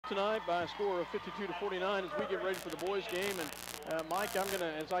tonight by a score of 52-49 as we get ready for the boys game. And Mike,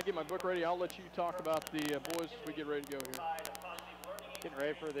 as I get my book ready, I'll let you talk about the boys as we get ready to go here. Getting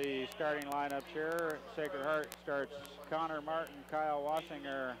ready for the starting lineups here. Sacred Heart starts Connor Martin, Kyle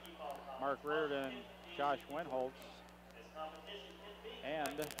Wassinger, Mark Reardon, Josh Winholtz, and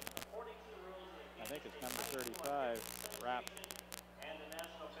I think it's number 35, Rapp.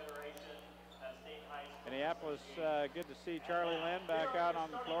 Minneapolis, good to see Charlie Lynn back out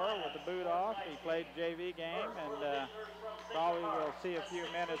on the floor with the boot off. He played JV game and probably will see a few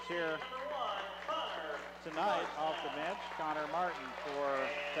minutes here tonight off the bench. Connor Martin for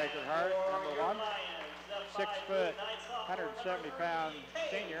Sacred Heart, number 1. 6 foot, 170-pound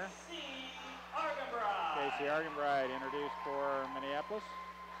senior. Casey Argenbright introduced for Minneapolis.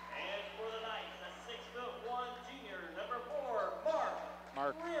 And for the Knights, a 6'1" junior, number 4,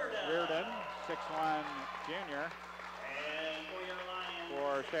 Mark Reardon, 6'1" junior. And for your Lions,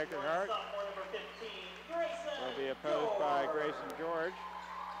 for Sacred Heart, sophomore number 15, Grayson will be opposed by Grayson George.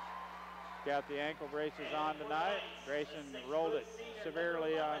 Got the ankle braces on tonight. Grayson rolled it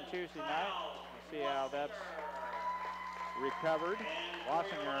severely on Tuesday night. We'll see how that's recovered.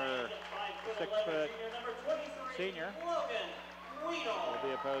 Wassinger, 6 foot senior, will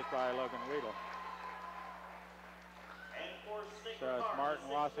be opposed by Logan Weedle. So it's Martin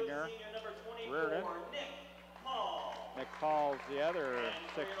Wassinger, Reardon. Nick Paul's the other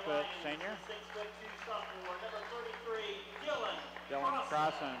 6 foot senior. 6'2" sophomore, number 33, Dylan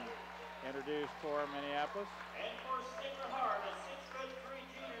Crossan introduced for Minneapolis. And for Sacred Heart, a 6'3"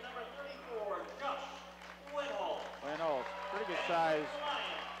 junior, number 34, Josh Winholtz. Winholtz, pretty good size,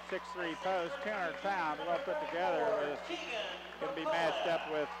 6'3" post, 200 pounds, well put together. Going to be matched up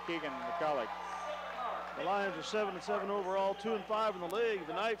with Keegan McCulloch. The Lions are 7-7 overall, 2-5 in the league.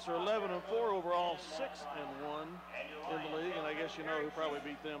 The Knights are 11-4 overall, 6-1 in the league. And I guess you know who probably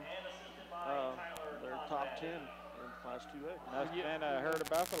beat them. They're top 10 in Class 2A. Must have been a herd of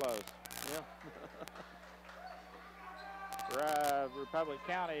buffaloes. Yeah. Republic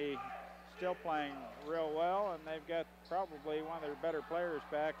County still playing real well, and they've got probably one of their better players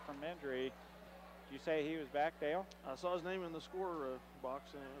back from injury. Did you say he was back, Dale? I saw his name in the score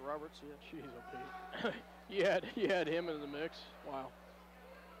box, Roberts. Yeah, jeez, okay. you had him in the mix. Wow.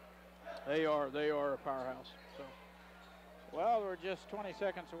 They are a powerhouse. So. Well, we're just 20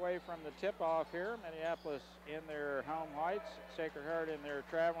 seconds away from the tip-off here. Minneapolis in their home whites, Sacred Heart in their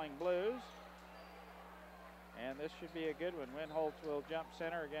traveling blues. And this should be a good one. Winholtz will jump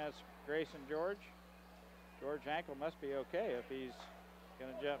center against Grayson George. George's ankle must be okay if he's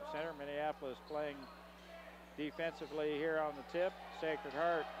going to jump center. Minneapolis playing defensively here on the tip. Sacred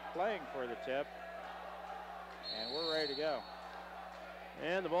Heart playing for the tip. And we're ready to go.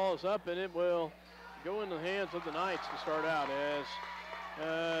 And the ball is up, and it will go in the hands of the Knights to start out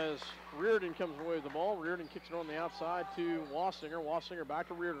as Reardon comes away with the ball. Reardon kicks it on the outside to Wassinger. Wassinger back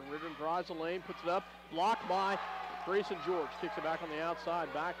to Reardon. Reardon drives the lane, puts it up, blocked by Grayson George. Kicks it back on the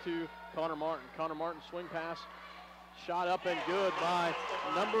outside, back to Connor Martin. Connor Martin swing pass, shot up and good by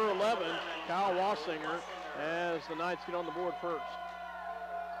number 11, Kyle Wassinger, as the Knights get on the board first.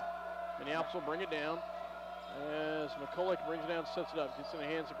 Minneapolis will bring it down as McCulloch brings it down, sets it up, gets in the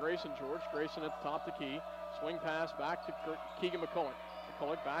hands of Grayson George. Grayson at the top of the key. Swing pass back to Keegan McCulloch.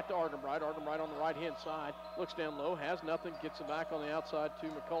 McCulloch back to Argenbright. Argenbright on the right-hand side. Looks down low, has nothing, gets it back on the outside to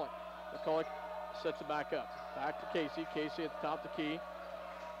McCulloch. McCulloch sets it back up. Back to Casey. Casey at the top of the key.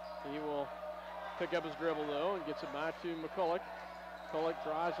 He will pick up his dribble, though, and gets it back to McCulloch. McCulloch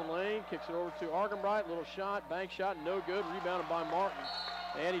drives the lane, kicks it over to Argenbright. Little shot, bank shot, no good. Rebounded by Martin.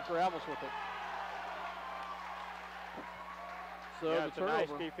 And he travels with it. So yeah, the it's turnover. a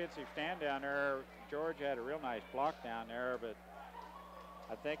nice defensive stand down there. George had a real nice block down there, but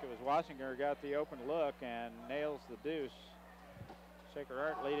I think it was Wassinger who got the open look and nails the deuce. Sacred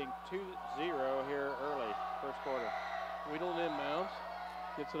Heart leading 2-0 here early, first quarter. Weedle inbounds,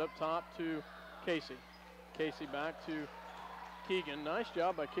 gets it up top to Casey. Casey back to Keegan. Nice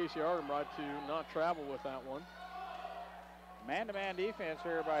job by Casey Argenbright to not travel with that one. Man-to-man defense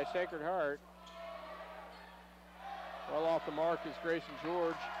here by Sacred Heart. Well off the mark is Grayson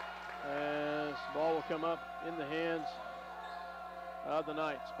George, as the ball will come up in the hands of the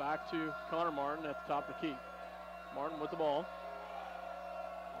Knights. Back to Connor Martin at the top of the key. Martin with the ball,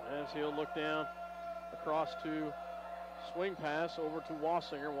 as he'll look down across to swing pass over to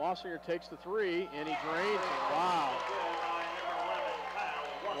Wassinger. Wassinger takes the three, and he drains it. Wow.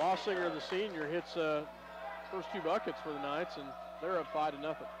 Wassinger, the senior, hits first 2 buckets for the Knights, and they're up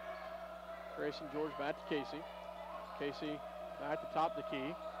 5-0. Grayson George back to Casey. Casey back to top of the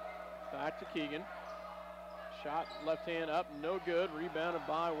key. Back to Keegan. Shot left hand up, no good. Rebounded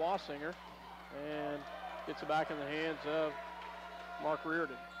by Wassinger. And gets it back in the hands of Mark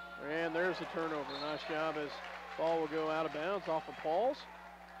Reardon. And there's the turnover. Nice job as ball will go out of bounds off of Pauls.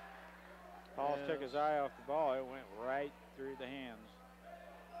 Pauls took his eye off the ball. It went right through the hands.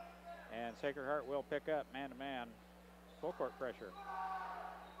 And Sacred Heart will pick up man-to-man. Full court pressure.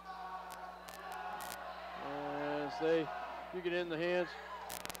 As you get in the hands.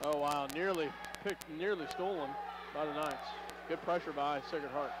 Oh wow, nearly stolen by the Knights. Good pressure by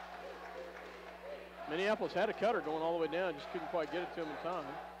Sacred Heart. Minneapolis had a cutter going all the way down, just couldn't quite get it to him in time.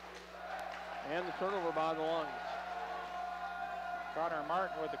 And the turnover by the Lions. Connor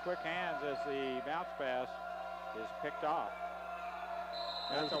Martin with the quick hands as the bounce pass is picked off.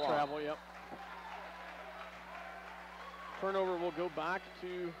 That's a travel, yep. Turnover will go back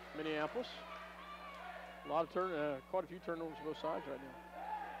to Minneapolis. Quite a few turnovers on both sides right now.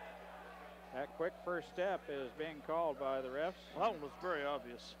 That quick first step is being called by the refs. Well, that one was very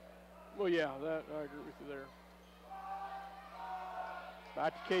obvious. Well, yeah, I agree with you there.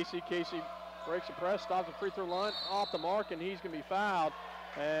 Back to Casey. Casey breaks the press, stops the free throw line, off the mark, and he's going to be fouled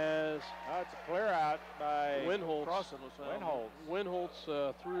as it's a clear out by Winholtz.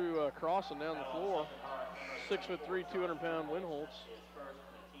 Winholtz threw Crossan down the floor. 6'3", 200-pound Winholtz.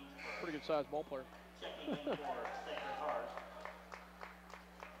 Pretty good sized ball player.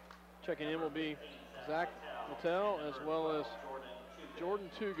 Checking in will be Zach Littell as well as Jordan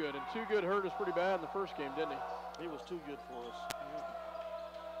Toogood. And Toogood hurt us pretty bad in the first game, didn't he? He was too good for us.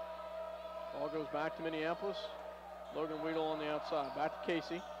 Ball goes back to Minneapolis. Logan Weedle on the outside. Back to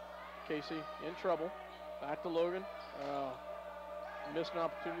Casey. Casey in trouble. Back to Logan. Missed an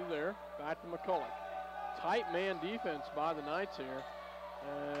opportunity there. Back to McCulloch. Tight man defense by the Knights here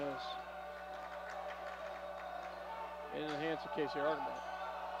as in the hands of Casey Ardenbrough.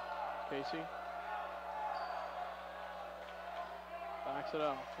 Casey backs it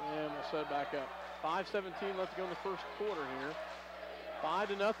up and we'll set it back up. 5:17 left to go in the first quarter here.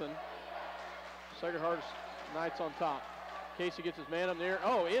 5-0. Sacred Heart Knights on top. Casey gets his man up there.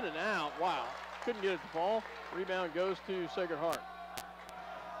 Oh, in and out. Wow. Couldn't get it to fall. Rebound goes to Sacred Heart.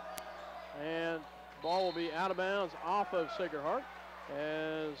 And ball will be out of bounds off of Sacred Heart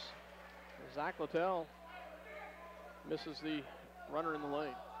as Zach Littell misses the runner in the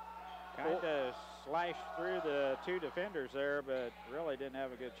lane. Kind of slashed through the two defenders there, but really didn't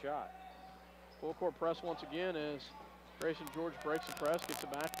have a good shot. Full court press once again as Grayson George breaks the press, gets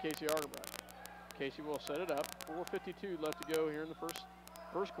it back to Casey Ardenbrough. Casey will set it up. 4:52 left to go here in the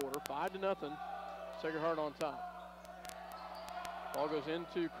first quarter. 5-0. Sacred Heart on top. Ball goes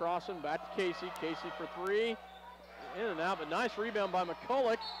into Crossan, back to Casey. Casey for three. In and out, but nice rebound by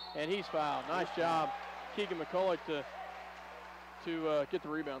McCulloch, and he's fouled. Nice job, Keegan McCulloch to get the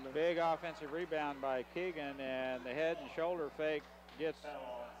rebound there. Big offensive rebound by Keegan, and the head and shoulder fake gets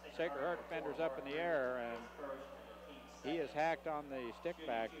Sacred Heart defenders up in the air, and he is hacked on the stick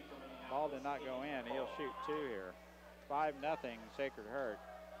back. Ball did not go in. He'll shoot two here. 5-0 Sacred Heart.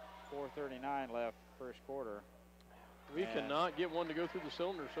 4:39 left first quarter. We cannot get one to go through the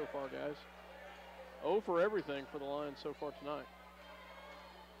cylinder so far, guys. 0 for everything for the Lions so far tonight.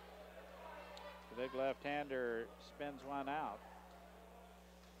 The big left-hander spins one out.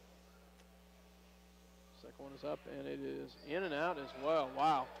 Second one is up, and it is in and out as well.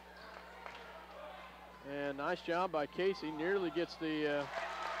 Wow. And nice job by Casey. Nearly gets the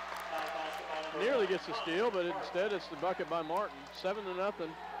steal, but instead it's the bucket by Martin.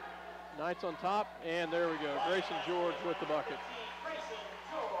 7-0. Knights on top, and there we go. Grayson George with the bucket.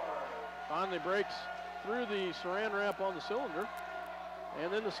 Finally breaks through the saran wrap on the cylinder,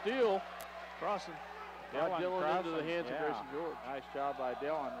 and then the steal. Crossan. Dylan into the hands of Grayson George. Nice job by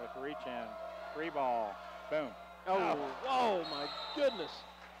Dylan with the reach in. Free ball. Boom. Oh my goodness.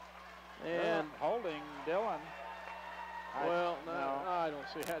 And holding Dylan. Well, no, I don't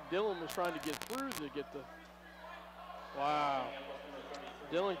see that. Dylan was trying to get through to get the. Wow.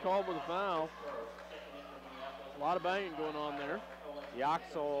 Dylan called with a foul. A lot of banging going on there.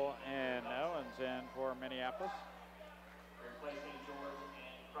 Yoxel and Owens in for Minneapolis.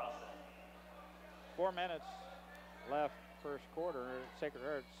 4 minutes left first quarter. Sacred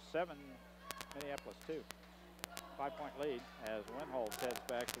Heart 7, Minneapolis 2. 5-point lead as Winholtz heads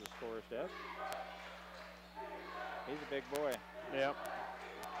back to the scorer's desk. He's a big boy. Yep.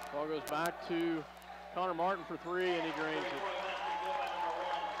 Ball goes back to Connor Martin for three, and he drains it.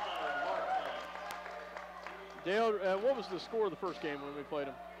 Dale, what was the score of the first game when we played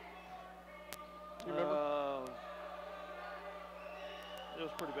him? Do you remember? It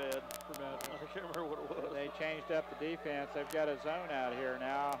was pretty bad. Pretty bad. I can't remember what it was. They changed up the defense. They've got a zone out here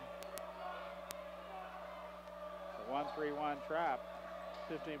now. 1-3-1 trap.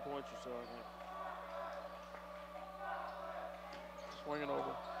 15 points or so, I think. Swinging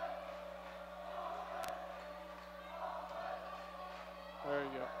over. There you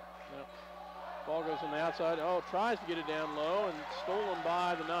go. Yep. Ball goes on the outside. Oh, tries to get it down low and stolen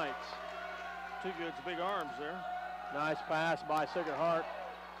by the Knights. Too good. It's big arms there. Nice pass by Sacred Heart,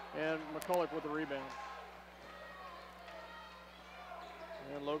 and McCulloch with the rebound.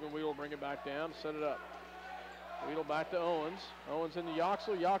 And Logan Weedle will bring it back down, set it up. Weedle back to Owens. Owens into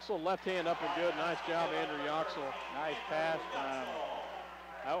Yoxel. Yoxel left hand up and good. Nice job, Andrew Yoxel. Nice pass from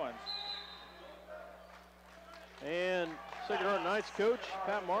Owens. And Sacred Heart Knights coach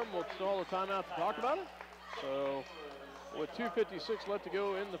Pat Martin will call the timeout to talk about it. So with 2:56 left to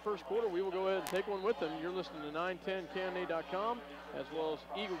go in the first quarter, we will go ahead and take one with them. You're listening to 910KNA.com as well as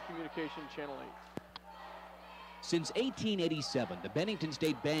Eagle Communication Channel 8. Since 1887, the Bennington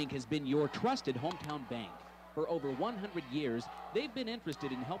State Bank has been your trusted hometown bank. For over 100 years, they've been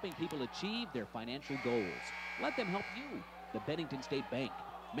interested in helping people achieve their financial goals. Let them help you. The Bennington State Bank.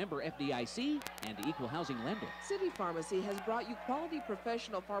 Member FDIC and equal housing lender. City Pharmacy has brought you quality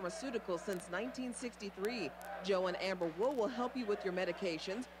professional pharmaceuticals since 1963. Joe and Amber Wool will help you with your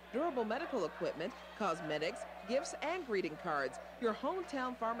medications, durable medical equipment, cosmetics, gifts, and greeting cards. Your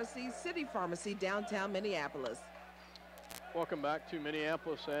hometown pharmacy, City Pharmacy, downtown Minneapolis. Welcome back to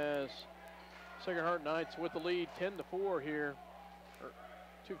Minneapolis as Sacred Heart Knights with the lead 10-4 here.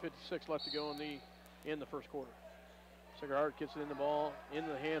 2:56 left to go in the first quarter. Sacred Heart gets it in the ball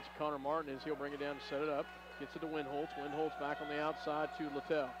into the hands of Connor Martin as he'll bring it down to set it up. Gets it to Winholtz. Winholtz back on the outside to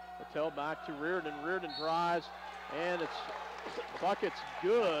Littell. Littell back to Reardon. Reardon drives, and it's bucket's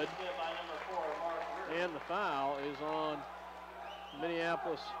good. And the foul is on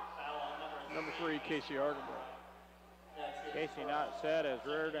Minneapolis number 3, Casey Ardenbrough. Casey not set as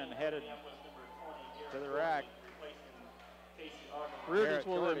Reardon headed to the rack.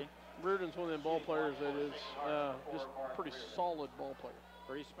 Reardon's one of them ball players that is just pretty solid ball player.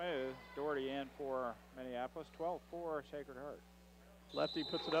 Pretty smooth. Doherty in for Minneapolis. 12-4 Sacred Heart. Lefty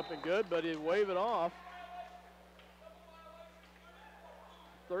puts it up and good, but he'd wave it off.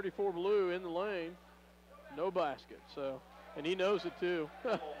 34 blue in the lane. No basket. So, and he knows it too.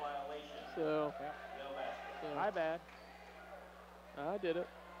 So, yep. My bad. I did it.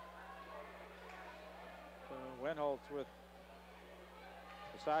 So Winholtz with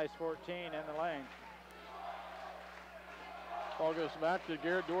the size 14 in the lane. Ball goes back to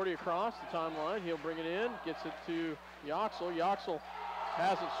Garrett Doherty across the timeline. He'll bring it in, gets it to Yoxel. Yoxel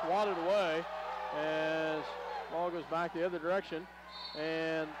has it swatted away as ball goes back the other direction.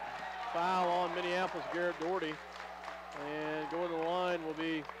 And foul on Minneapolis, Garrett Doherty. And going to the line will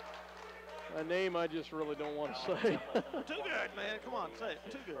be a name I just really don't want to say. Too good, man. Come on, say it.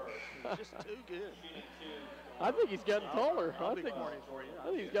 Too good. Just too good. I think he's gotten taller. I think for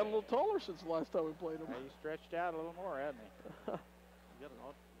you. he's gotten a little taller since the last time we played him. He stretched out a little more, hasn't he? He's got an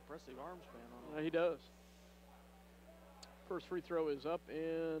impressive arm span on him. He does. First free throw is up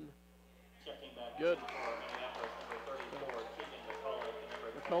and good.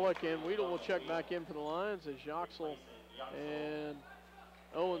 McCulloch and Weedle will check back in for the Lions as Yoxel and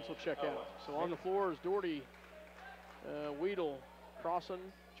Owens will check out. So on the floor is Doherty, Weedle, Crossan,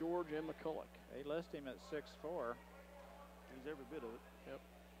 George, and McCulloch. They list him at 6'4". He's every bit of it. Yep.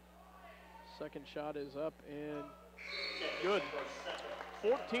 Second shot is up and good.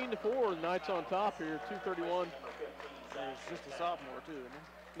 14-4, the Knights on top here, 2:31. He's just a sophomore too, isn't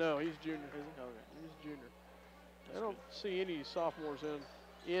he? No, he's junior. Is he? Okay. He's junior. I don't see any sophomores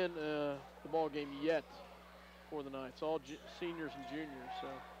in the ball game yet for the Knights. All seniors and juniors. So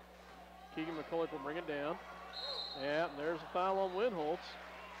Keegan McCulloch will bring it down. Yeah, and there's a foul on Winholtz.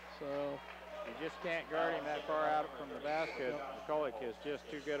 So you just can't guard him that far out from the basket. McCulloch is just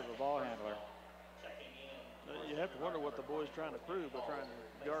too good of a ball handler. You have to wonder what the boy's trying to prove by trying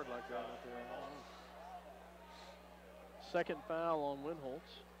to guard like that out there. Second foul on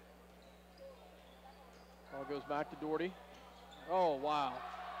Winholtz. Ball goes back to Doherty. Oh, wow.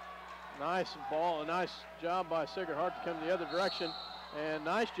 Nice ball, a nice job by Sacred Heart to come the other direction. And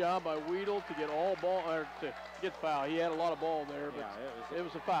nice job by Weedle to get to get the foul. He had a lot of ball there, but yeah, it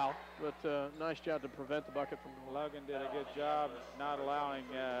was a foul. But nice job to prevent the bucket from going. Logan did a good job not allowing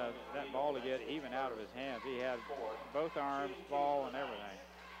that ball to get even out of his hands. He had both arms, ball, and everything.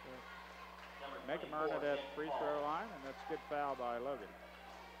 Make him earn it at the free throw line, and that's a good foul by Logan.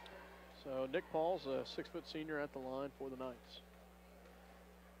 So Nick Paul's a 6-foot senior at the line for the Knights.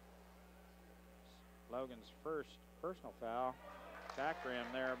 Logan's first personal foul. Back rim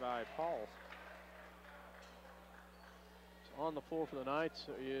there by Pauls. So on the floor for the Knights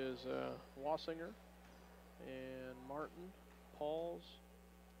is Wassinger and Martin, Pauls,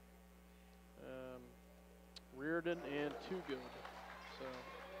 Reardon, and Too Good. So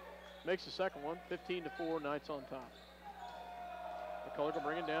makes the second one, 15-4, Knights on top. McCulloch will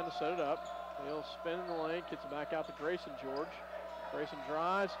bring it down to set it up. He'll spin in the lane, gets it back out to Grayson George. Grayson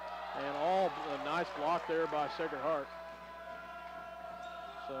drives, and a nice block there by Sacred Heart.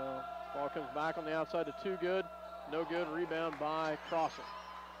 So ball comes back on the outside to Too Good. No good, rebound by Crossing.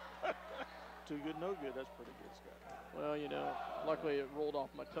 Too good, no good. That's pretty good, Scott. Well, you know, luckily it rolled off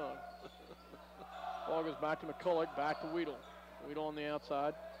my tongue. Ball goes back to McCulloch, back to Weedle. Weedle on the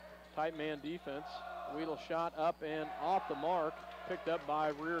outside. Tight man defense. Weedle shot up and off the mark, picked up by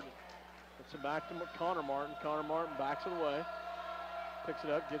Reardon. Gets it back to Connor Martin. Connor Martin backs it away. Picks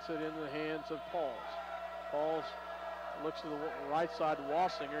it up, gets it into the hands of Pauls. Pauls looks to the right side to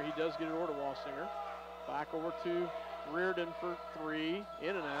Wassinger. He does get it over to Wassinger. Back over to Reardon for three.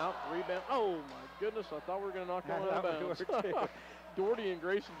 In and out. Rebound. Oh, my goodness. I thought we were going to knock that one out of bounds. Doherty and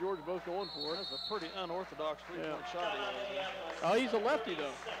Grayson George both going for it. That's a pretty unorthodox three-point shot. Oh, he's a lefty,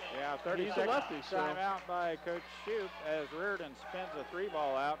 though. Yeah, 30 He's a seconds. lefty. So. Timeout by Coach Shoup as Reardon spins a three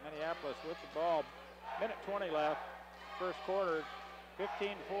ball out. Minneapolis with the ball. Minute 20 left. First quarter, 15-4,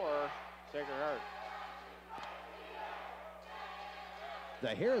 Sacred Heart.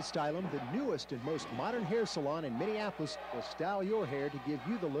 The Hair Stylum, the newest and most modern hair salon in Minneapolis, will style your hair to give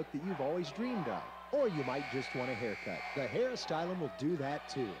you the look that you've always dreamed of. Or you might just want a haircut. The Hair Stylum will do that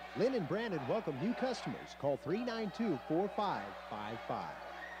too. Lynn and Brandon welcome new customers. Call 392-4555.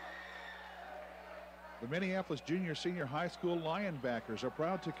 The Minneapolis Junior Senior High School Lionbackers are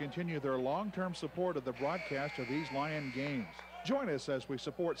proud to continue their long-term support of the broadcast of these Lion games. Join us as we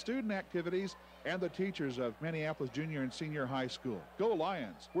support student activities and the teachers of Minneapolis Junior and Senior High School. Go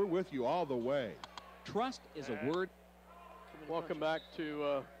Lions. We're with you all the way. Trust is a word. Welcome back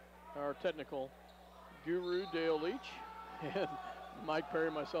to our technical guru, Dale Leach, and Mike Perry,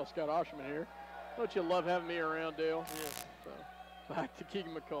 myself, Scott Osherman here. Don't you love having me around, Dale? Yes. So back to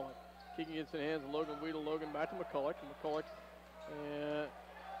Keegan McCulloch. Keegan gets in the hands of Logan Weedle. Logan back to McCulloch. McCulloch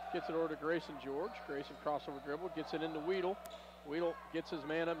gets it over to Grayson George. Grayson crossover dribble, gets it into Weedle. Weedle gets his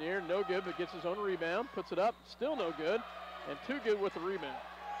man up in the air, no good, but gets his own rebound, puts it up, still no good, and Too Good with the rebound.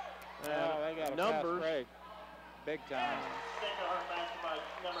 They got a numbers. fast break. Big time. Sacred Heart matched by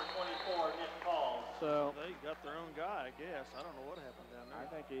number 24, Nick Pauls. So They got their own guy, I guess. I don't know what happened down there. I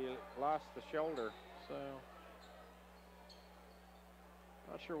think he lost the shoulder. So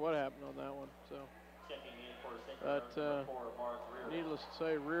not sure what happened on that one. So, Checking in for Sacred but Heart, number 4, Mark Reardon. needless to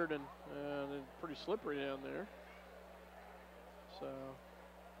say, Reardon pretty slippery down there. So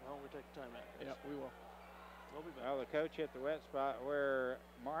Why don't we take a timeout? yeah, we will. We'll be back. Well, the coach hit the wet spot where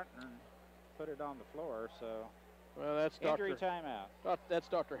Martin put it on the floor, so Well, that's injury Dr. timeout. That's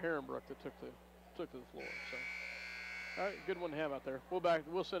Dr. Herrenbrook that took to the floor. So, all right, good one to have out there.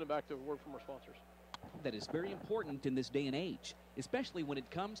 We'll send it back to a word from our sponsors. That is very important in this day and age, especially when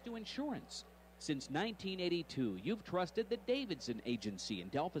it comes to insurance. Since 1982, you've trusted the Davidson Agency in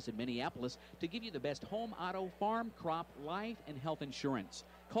Delphus and Minneapolis to give you the best home, auto, farm, crop, life, and health insurance.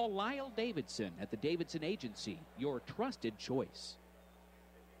 Call Lyle Davidson at the Davidson Agency, your trusted choice.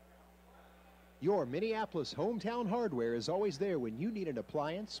 Your Minneapolis hometown hardware is always there when you need an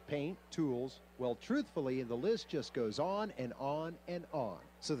appliance, paint, tools. Well, truthfully, the list just goes on and on and on.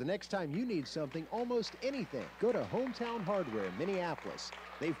 So the next time you need something, almost anything, go to Hometown Hardware in Minneapolis.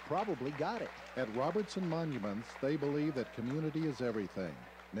 They've probably got it. At Robertson Monuments, they believe that community is everything.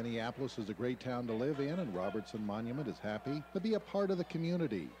 Minneapolis is a great town to live in, and Robertson Monument is happy to be a part of the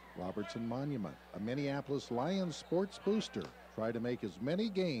community. Robertson Monument, a Minneapolis Lions sports booster. Try to make as many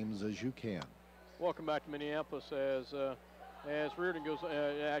games as you can. Welcome back to Minneapolis as Reardon goes,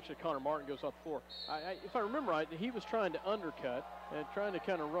 actually Connor Martin goes off the floor. If I remember right, he was trying to undercut and trying to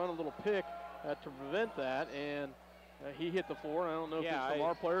kind of run a little pick to prevent that, and he hit the floor. I don't know if it's from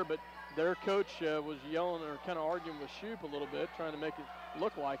our player, but their coach was yelling or kind of arguing with Shoup a little bit, trying to make it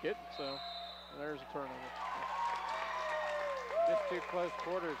look like it. So there's a turnover. Just two close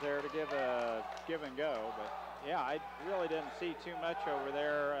quarters there to give a give and go, but yeah, I really didn't see too much over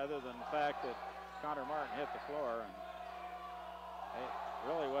there other than the fact that Connor Martin hit the floor, and it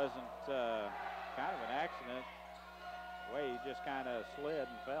really wasn't kind of an accident. The way he just kind of slid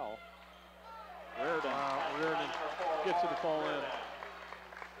and fell. Reardon gets it to fall in.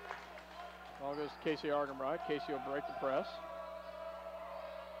 Ball goes to Casey Argenbright. Casey will break the press.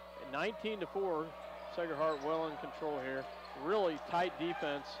 19-4, Sacred Heart well in control here. Really tight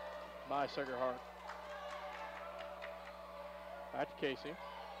defense by Sacred Heart. Back to Casey.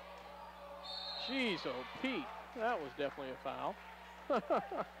 Jeez, oh Pete, that was definitely a foul.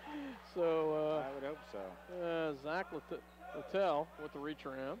 So I would hope so. Zach Littell with the reach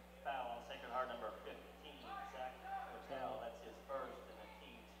around. Foul on Sacred Heart number 15, Zach Littell. That's his first and the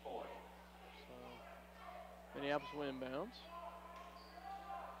team's fourth. So Minneapolis will inbounds.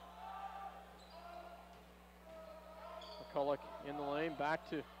 McCulloch in the lane, back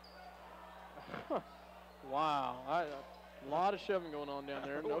to. Wow, a lot of shoving going on down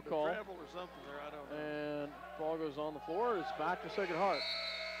there. No call. Travel or something there, I don't know. And ball goes on the floor. It's back to Sacred Heart.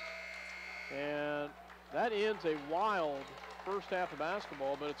 And that ends a wild first half of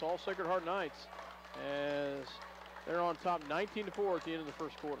basketball, but it's all Sacred Heart Knights as they're on top 19-4 at the end of the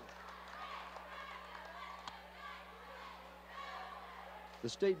first quarter. The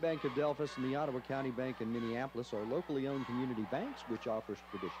State Bank of Delphus and the Ottawa County Bank in Minneapolis are locally owned community banks which offers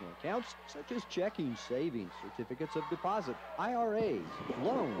traditional accounts such as checking, savings, certificates of deposit, IRAs,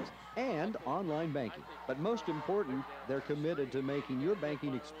 loans, and online banking. But most important, they're committed to making your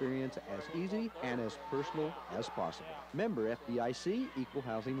banking experience as easy and as personal as possible. Member FDIC, Equal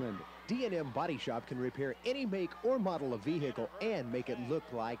Housing Lender. D&M Body Shop can repair any make or model of vehicle and make it look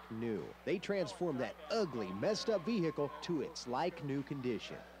like new. They transform that ugly, messed up vehicle to its like new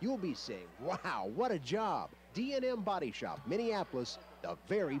condition. You'll be saying, wow, what a job. D&M Body Shop, Minneapolis, the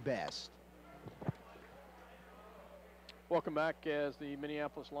very best. Welcome back as the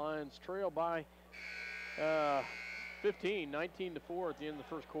Minneapolis Lions trail by 15, 19-4 at the end of the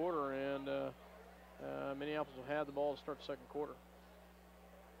first quarter, and Minneapolis will have the ball to start the second quarter.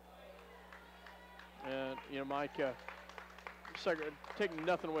 And, you know, Mike, taking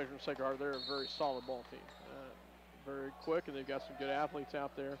nothing away from Sacred Heart, they're a very solid ball team. Very quick, and they've got some good athletes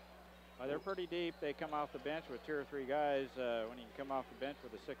out there. They're pretty deep. They come off the bench with 2 or 3 guys. When you come off the bench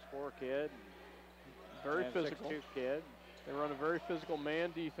with a 6'4" kid, very and physical 6'2" kid. They run a very physical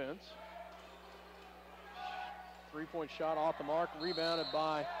man defense. 3-point shot off the mark, rebounded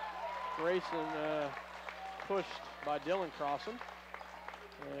by Grayson, pushed by Dylan Crossan.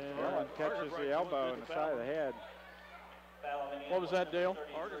 And Dylan catches the elbow in the side of the head. What was that, Dale?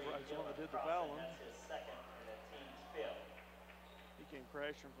 Arterbright's the one that did the fouling. That's his second and the team's fifth. He came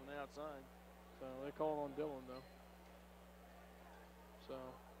crashing from the outside. So they called on Dylan, though. So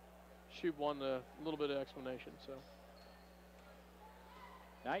Shoup won a little bit of explanation. So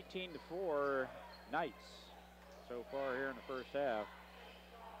 19-4 Knights so far here in the first half.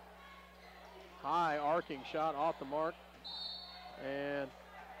 High arcing shot off the mark. And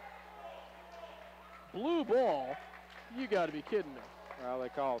blue ball. You got to be kidding me. Well, they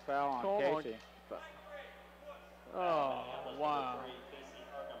call a foul on Casey. Oh, wow. Casey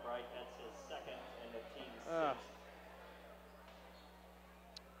Arkenbright, that's his second and the team's sixth.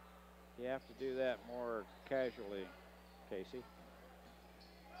 You have to do that more casually, Casey.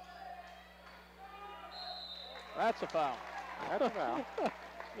 That's a foul. That's a foul.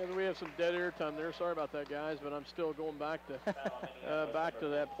 Yeah, we have some dead air time there. Sorry about that, guys, but I'm still going back to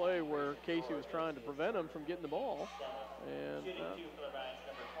that play where Casey was trying to prevent him from getting the ball. And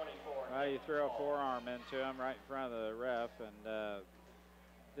well, you throw a forearm into him right in front of the ref, and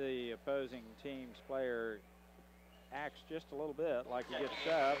the opposing team's player acts just a little bit like he gets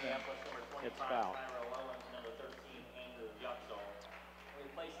shoved, and it's foul.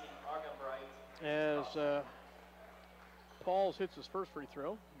 As Pauls hits his first free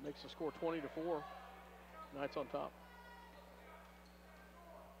throw, makes the score 20-4. Knights on top.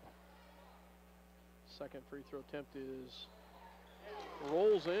 Second free throw attempt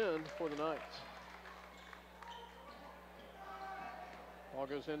rolls in for the Knights. Ball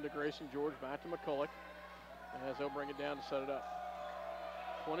goes into Grayson George, back to McCulloch, as they'll bring it down to set it up.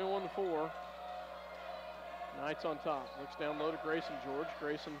 21-4. Knights on top. Looks down low to Grayson George.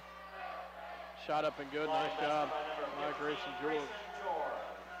 Grayson shot up and good. Nice job by Grayson George.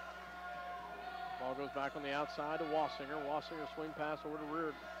 Ball goes back on the outside to Wassinger. Wassinger swing pass over to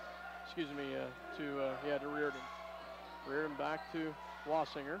Reardon. Excuse me, to Reardon. Reardon back to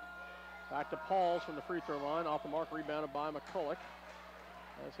Wassinger. Back to Pauls from the free throw line. Off the mark, rebounded by McCulloch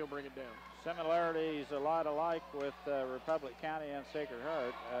as he'll bring it down. Similarities a lot alike with Republic County and Sacred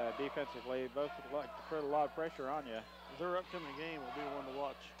Heart. Defensively, both would like to put a lot of pressure on you. Their upcoming game will be one to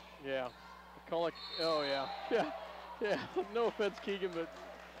watch. Yeah. McCulloch, oh yeah. Yeah. No offense, Keegan, but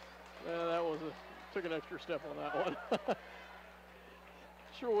that was took an extra step on that one.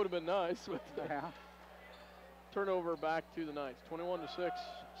 Sure would have been nice, but turnover back to the Knights. 21-6,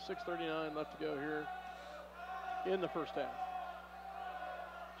 6:39 left to go here in the first half.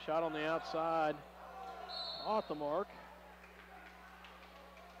 Shot on the outside, off the mark.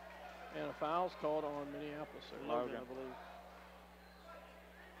 And a foul's called on Minneapolis. Logan, I believe.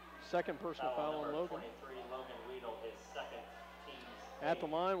 Second personal foul on Logan. 23, Logan Weedle, his second, team's At the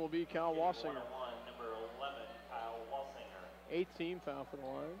line will be Kyle Wassinger. Number 11, Kyle Wassinger. 8th team foul for the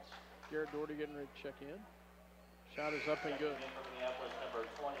Lions. Garrett Doherty getting ready to check in. Shot is up and good. Checking in from Minneapolis, number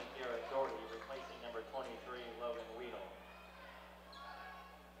 20, Garrett Doherty, replacing number 23, Logan Weedle.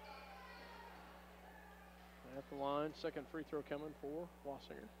 At the line, second free throw coming for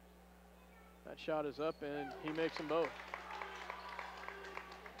Wassinger. That shot is up and he makes them both.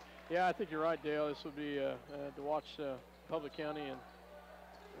 Yeah, I think you're right, Dale. This would be to watch Public County and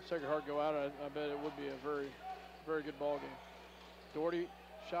Sacred Heart go out. I bet it would be a very, very good ball game. Doherty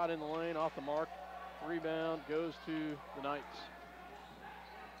shot in the lane, off the mark. Rebound goes to the Knights.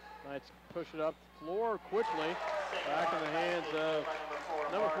 Knights push it up the floor quickly. Back in the hands of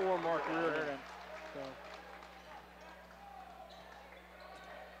number 4, Mark Reardon. So,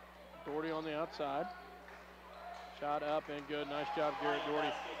 Doherty on the outside. Shot up and good. Nice job, Garrett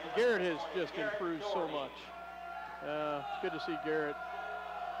Doherty. Garrett has just improved so much. It's good to see Garrett.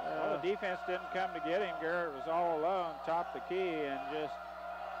 Well, the defense didn't come to get him. Garrett was all alone, top the key, and just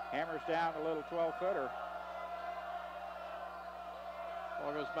hammers down the little 12-footer.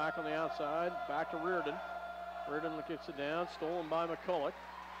 Ball goes back on the outside. Back to Reardon. Reardon gets it down. Stolen by McCulloch.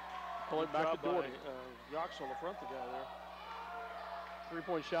 McCulloch back to Doherty. Yoxel, the front, the guy there.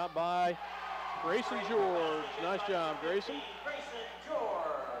 Three-point shot by Grayson George. Nice job, Grayson.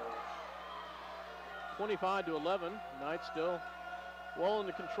 25-11. Knights still well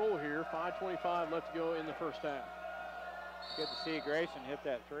into control here. 5:25 left to go in the first half. Good to see Grayson hit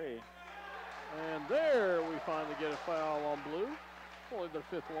that three. And there we finally get a foul on blue. Only their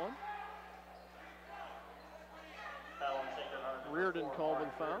 5th one. Reardon called with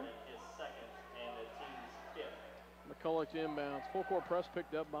the foul. McCulloch inbounds. Full court press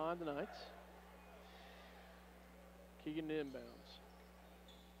picked up by the Knights. Keegan inbounds.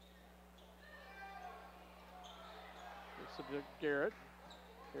 It's to Garrett.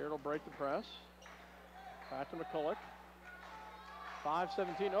 Garrett will break the press. Back to McCulloch.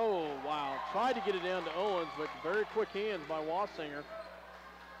 5:17. Oh, wow. Tried to get it down to Owens, but very quick hands by Wassinger.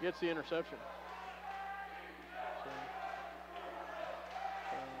 Gets the interception.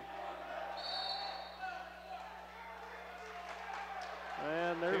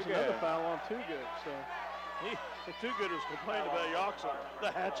 And there's another foul on Too Good. So The Too Good was complaining about Yoxel,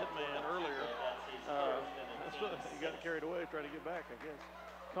 the hatchet man, earlier. That's what he got carried away, trying to get back, I guess.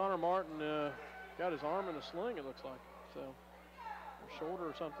 Connor Martin got his arm in a sling, it looks like. So, or shoulder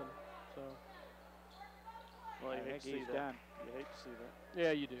or something. So. Well, you hate to see that. Done. You hate to see that.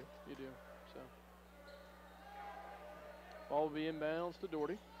 Yeah, you do. You do. So. Ball will be inbounds to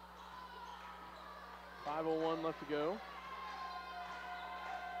Doherty. 5:01 left to go.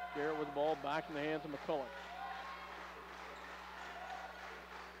 Garrett with the ball back in the hands of McCulloch.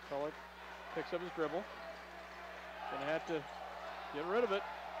 McCulloch picks up his dribble. Gonna have to get rid of it.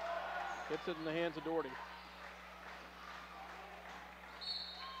 Gets it in the hands of Doherty.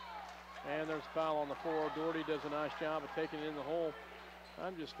 And there's a foul on the floor. Doherty does a nice job of taking it in the hole.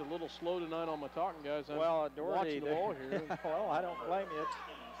 I'm just a little slow tonight on my talking, guys. I'm Doherty, watching the ball here. Well, I don't blame you.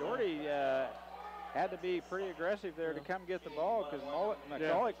 Doherty had to be pretty aggressive there to come get the ball because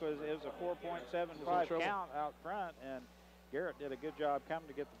McCulloch was a 4.75 count out front, and Garrett did a good job coming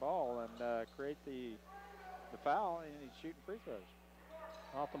to get the ball and create the foul, and he's shooting free throws.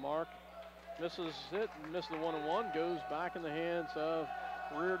 Off the mark, misses it, misses the 1-and-1, goes back in the hands of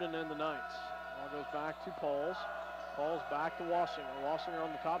Reardon and the Knights. Ball goes back to Pauls. Pauls back to Wassinger. Wassinger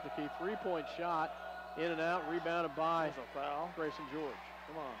on the top of the key, 3-point shot, in and out, rebounded by Grayson George.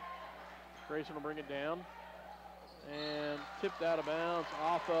 Come on. Grayson will bring it down and tipped out of bounds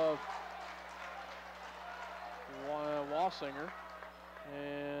off of Wassinger,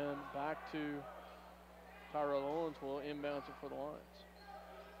 and back to Tyrell Owens will inbounds it for the Lions.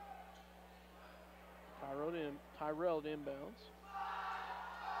 Tyrell inbounds.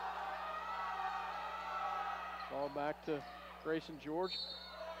 Ball back to Grayson George,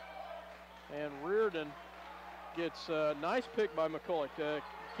 and Reardon gets a nice pick by McCulloch.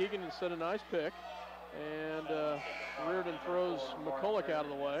 Keegan instead a nice pick, and Reardon throws McCulloch out of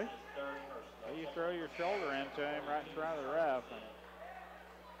the way. Well, you throw your shoulder into him right in front of the ref, and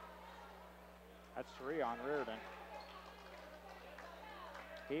that's 3 on Reardon.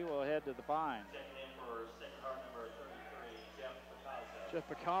 He will head to the pine. Jeff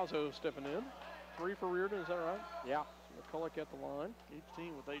Picasso stepping in. 3 for Reardon, is that right? Yeah. McCulloch at the line. Each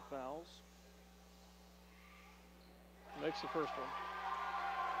team with 8 fouls. Makes the first one.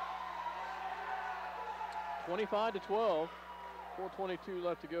 25-12. 4:22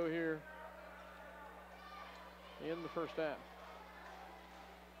 left to go here in the first half.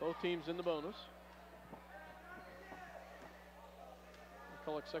 Both teams in the bonus.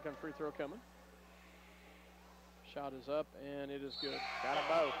 McCulloch's second free throw coming. Shot is up, and it is good. Got them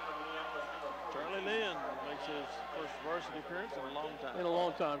both. Charlie Lynn makes his first varsity appearance in a long time. In a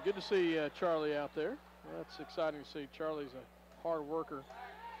long time. Good to see Charlie out there. That's exciting to see. Charlie's a hard worker.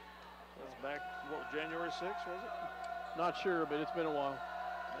 That's back, what, January 6th, was it? Not sure, but it's been a while.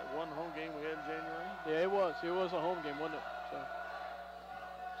 That one home game we had in January? Yeah, it was. It was a home game, wasn't it?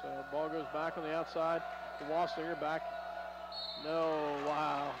 So ball goes back on the outside. The Wassinger back. No,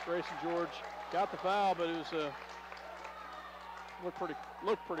 wow. Grayson George got the foul, but it was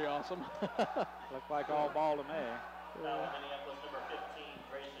looked pretty awesome. Looked like all ball to me. Yeah.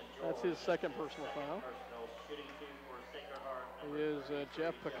 That's his second personal foul. It is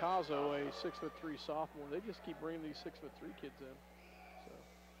Jeff Picasso, a 6'3" sophomore. They just keep bringing these 6'3" kids in. So,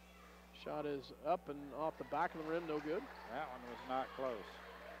 shot is up and off the back of the rim, no good. That one was not close.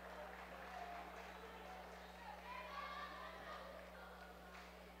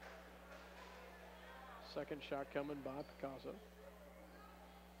 Second shot coming by Picasso.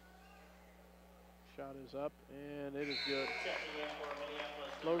 Shot is up, and it is good.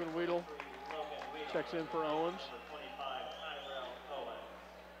 Logan Weedle checks in for Owens.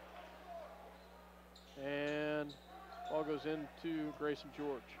 And ball goes into Grayson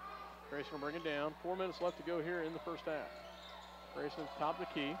George. Grayson will bring it down. 4 minutes left to go here in the first half. Grayson top the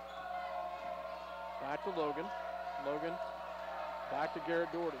key. Back to Logan. Logan back to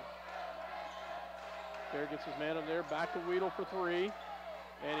Garrett Doherty. Garrett gets his man in there. Back to Weedle for three.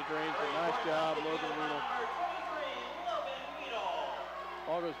 And he drains it. Nice job, Logan Weedle.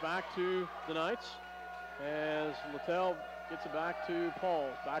 Ball goes back to the Knights as Littell gets it back to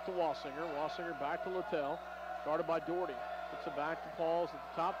Pauls. Back to Wassinger. Wassinger back to Littell. Guarded by Doherty. Gets it back to Pauls at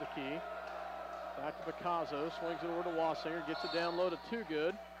the top of the key. Back to Picasso. Swings it over to Wassinger. Gets it down low to Too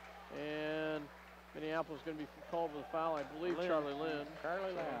Good. And Minneapolis is going to be called for the foul, I believe, Charlie Lynn.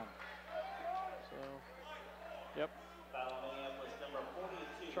 Charlie Lynn. So, yep.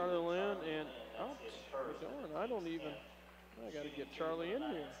 Charlie Lynn and, oh, darn, I don't even, I got to get Charlie in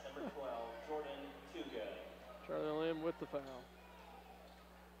here. Charlie Lynn with the foul.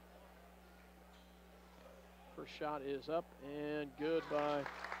 First shot is up and good by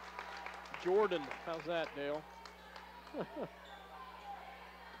Jordan. How's that, Dale?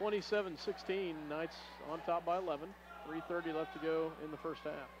 27-16, Knights on top by 11. 3:30 left to go in the first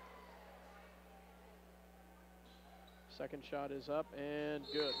half. Second shot is up and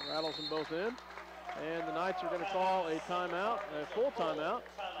good. Rattles them both in. And the Knights are going to call a timeout, a full timeout.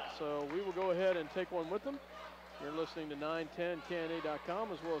 So we will go ahead and take one with them. You're listening to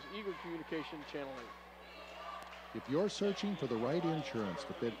 910kna.com as well as Eagle Communication Channel 8. If you're searching for the right insurance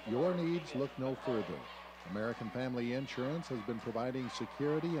to fit your needs, look no further. American Family Insurance has been providing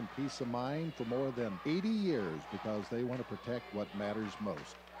security and peace of mind for more than 80 years because they want to protect what matters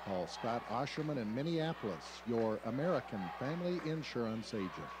most. Call Scott Osherman in Minneapolis, your American Family Insurance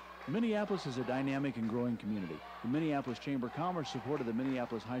agent. Minneapolis is a dynamic and growing community. The Minneapolis Chamber of Commerce support of the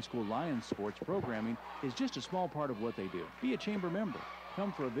Minneapolis High School Lions sports programming is just a small part of what they do. Be a chamber member.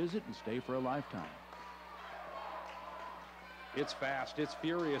 Come for a visit and stay for a lifetime. It's fast, it's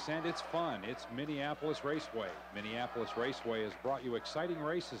furious, and it's fun. It's Minneapolis Raceway. Minneapolis Raceway has brought you exciting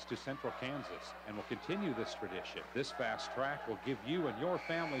races to Central Kansas and will continue this tradition. This fast track will give you and your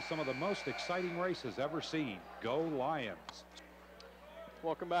family some of the most exciting races ever seen. Go Lions!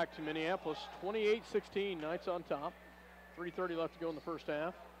 Welcome back to Minneapolis. 28-16, Knights on top. 3:30 left to go in the first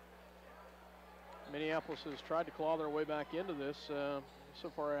half. Minneapolis has tried to claw their way back into this. So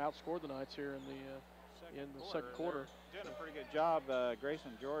far outscored the Knights here in the second quarter. Doing a pretty good job.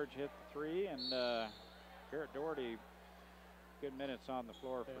 Grayson George hit the three, and Garrett Doherty, good minutes on the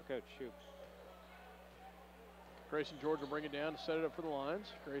floor for Coach Shoup. Grayson George will bring it down to set it up for the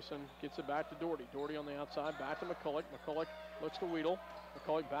Lions. Grayson gets it back to Doherty. Doherty on the outside, back to McCulloch. McCulloch looks to Weedle.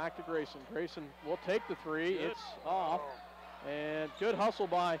 McCulloch back to Grayson. Grayson will take the three. Good. It's off. And good hustle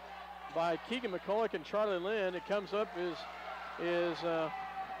by Keegan McCulloch and Charlie Lynn. It comes up is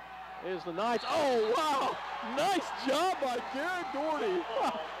the Knights. Oh, wow. Nice job by Garrett Doherty.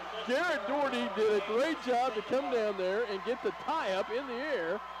 Garrett Doherty did a great job to come down there and get the tie up in the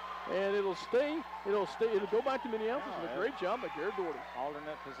air. And it'll go back to Minneapolis with a great job by Garrett Doherty.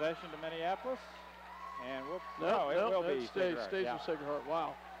 Alternate possession to Minneapolis. And it will be Stage with Sacred Heart.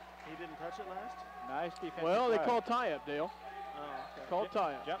 Wow. He didn't touch it last? Nice defense. Well, they call tie-up, Dale. Oh, okay. Called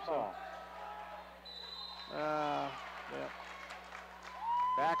tie-up. Jump ball. Yeah.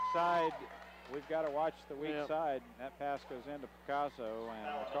 Backside, we've got to watch the weak side. That pass goes into Picasso, and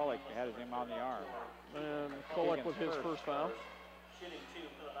McCulloch has him on the arm. And McCulloch with his first foul. Shooting two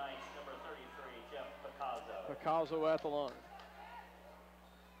for the Knights, number 33, Jeff Picasso. Picasso at the line.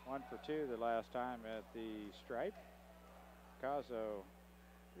 1 for 2 the last time at the stripe. Picasso,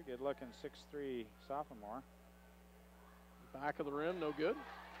 pretty good looking 6'3" sophomore. Back of the rim, no good.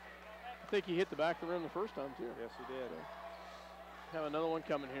 I think he hit the back of the rim the first time too. Yes, he did. So, have another one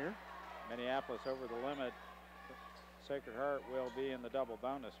coming here. Minneapolis over the limit. Sacred Heart will be in the double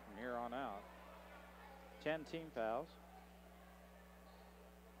bonus from here on out. 10 team fouls.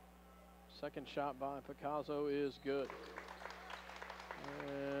 Second shot by Picasso is good.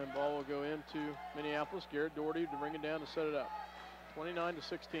 And ball will go into Minneapolis. Garrett Doherty to bring it down to set it up.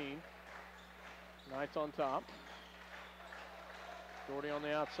 29-16. Knights on top. Doherty on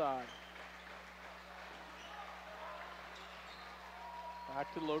the outside.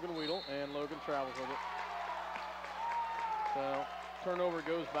 Back to Logan Weedle, and Logan travels with it. So turnover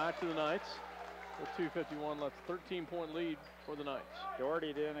goes back to the Knights with 2:51 left. 13-point lead for the Knights.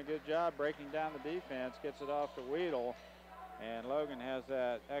 Doherty doing a good job breaking down the defense, gets it off to Weedle, and Logan has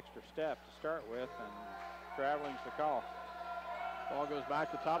that extra step to start with, and traveling's the call. Ball goes back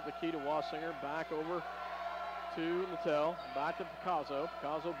to top of the key to Wassinger, back over to Littell, back to Picasso.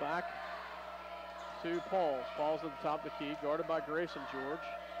 Picasso back to Pauls. Pauls at the top of the key, guarded by Grayson George.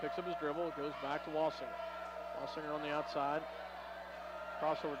 Picks up his dribble, goes back to Wassinger. Wassinger on the outside.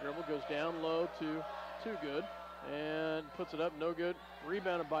 Crossover dribble, goes down low to Too Good, and puts it up, no good.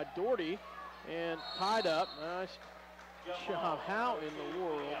 Rebounded by Doherty, and tied up. Nice job. How in the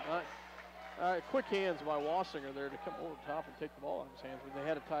world? Quick hands by Wassinger there to come over the top and take the ball out of his hands, but they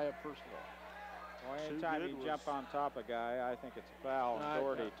had to tie up first of all. Well, anytime you jump on top of a guy, I think it's a foul, and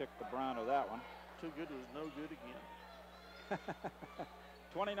Doherty took the brunt of that one. Too Good was no good again.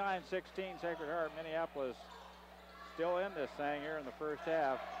 29-16, Sacred Heart. Minneapolis still in this thing here in the first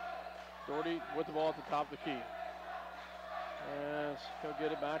half. Doherty with the ball at the top of the key. And he'll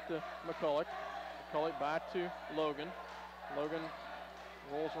get it back to McCulloch. McCulloch back to Logan. Logan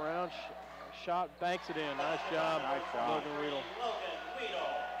rolls around, shot, banks it in. Nice job, nice shot. Logan Weedle.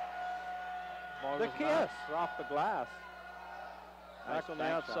 Ball The goes kiss back. off the glass. Back on the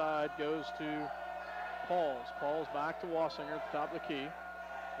outside goes to Pauls. Pauls back to Wassinger at the top of the key.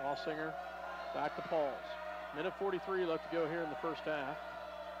 Wassinger back to Pauls. Minute 43 left to go here in the first half.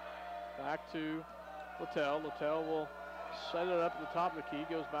 Back to Littell. Littell will set it up at the top of the key.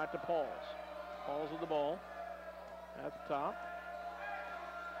 Goes back to Pauls. Pauls with the ball at the top.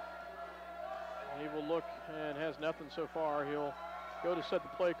 He will look and has nothing so far. He'll go to set the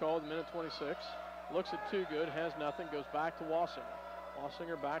play call at minute 26. Looks at Too Good, has nothing, goes back to Wassinger.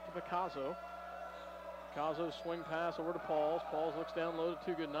 Wassinger back to Picasso. Picasso swing pass over to Pauls. Pauls looks down low to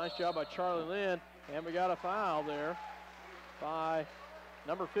Too Good. Nice job by Charlie Lynn. And we got a foul there by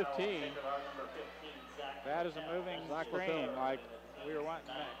number 15. That is a moving screen like we were wanting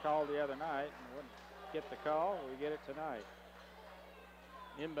that call the other night and wouldn't get the call. We get it tonight.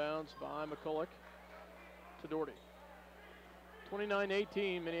 Inbounds by McCulloch to Doherty.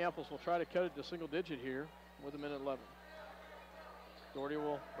 29-18, Minneapolis will try to cut it to single digit here with a minute 11. Doherty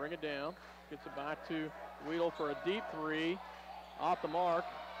will bring it down, gets it back to Weedle for a deep three, off the mark,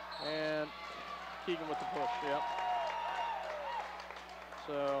 and Keegan with the push, yep.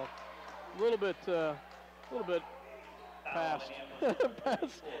 So, a little bit past.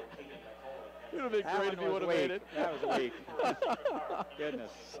 Past. It would have been great if he would have made it. That was weak.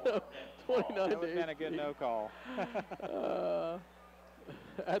 Goodness. So, 29 that would have been a good no call.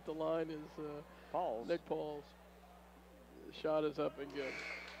 At the line is Pauls. Nick Pauls. The shot is up and good.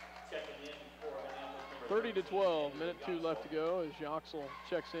 30-12, minute 2 left to go as Yoxel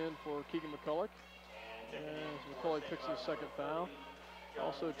checks in for Keegan McCulloch. As McCulloch picks his second foul.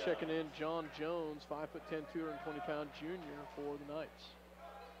 Also checking in John Jones, 5'10", 220-pound junior for the Knights.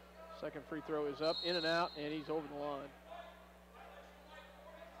 Second free throw is up, in and out, and he's over the line.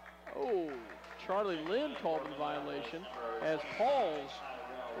 Oh, Charlie Lynn called in violation as Pauls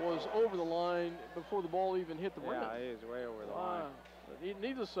was over the line before the ball even hit the rim. Yeah, he is way over the line. But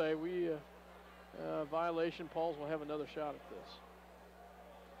needless to say, violation. Pauls will have another shot at this.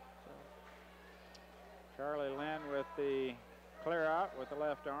 So. Charlie Lynn with the clear out with the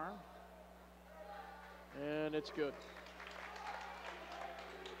left arm. And it's good.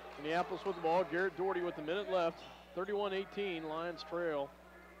 Minneapolis with the ball. Garrett Doherty with the minute left. 31-18, Lions trail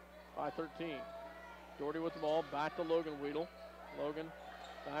by 13. Doherty with the ball, back to Logan Weedle. Logan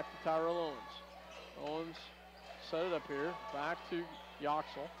back to Tyrell Owens. Owens set it up here, back to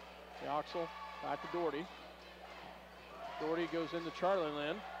Yoxel. Yoxel back to Doherty. Doherty goes into Charlie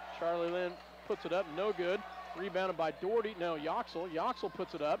Lynn. Charlie Lynn puts it up, no good. Rebounded by Doherty, no, Yoxel. Yoxel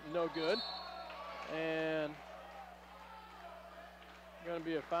puts it up, no good. And going to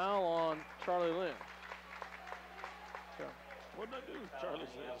be a foul on Charlie Lynn. So What did I do? Charlie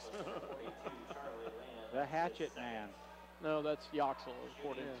says. The hatchet man. No, that's Yoxel,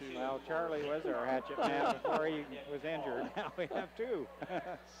 according to. Well, Charlie was our hatchet man before he was injured. Now we have two.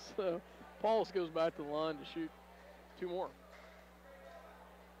 So Pauls goes back to the line to shoot 2 more.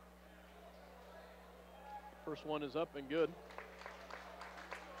 First one is up and good.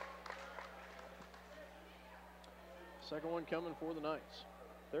 Second one coming for the Knights.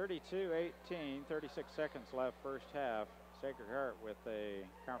 32-18, 36 seconds left first half. Sacred Heart with a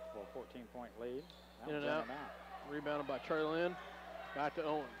comfortable 14-point lead. In and out. Rebounded by Charlie Lynn. Back to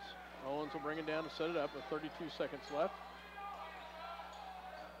Owens. Owens will bring it down to set it up with 32 seconds left.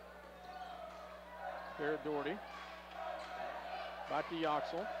 Garrett Doherty. Back to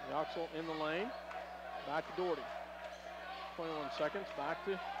Yoxel. Yoxel in the lane. Back to Doherty. 21 seconds. Back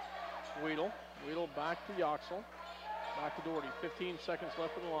to Weedle. Weedle back to Yoxel. Back to Doherty. 15 seconds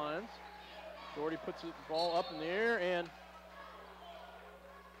left for the Lions. Doherty puts the ball up in the air and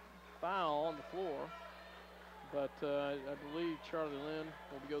foul on the floor. But I believe Charlie Lynn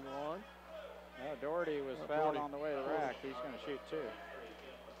will go to the line. No, Doherty was fouled on the way to the rack. He's going to shoot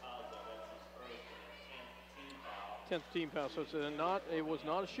 2. 10th team foul. So it was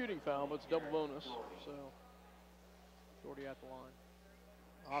not a shooting foul, but it's double bonus. So Doherty at the line.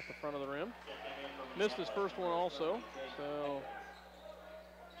 Off the front of the rim. Missed his first one also. So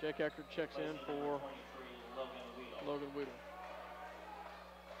Jake Eckert checks in for Logan Weedle.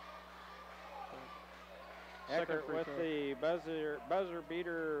 Eckert with the buzzer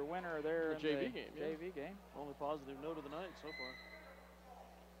beater winner there in JV the game. JV game. Only positive note of the night so far.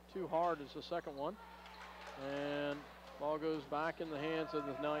 Too hard is the second one. And ball goes back in the hands of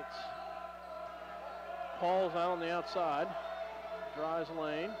the Knights. Paul's out on the outside. Drives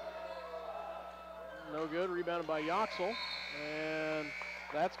lane. No good. Rebounded by Yoxel. And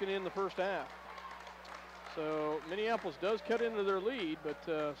that's going to end the first half. So Minneapolis does cut into their lead, but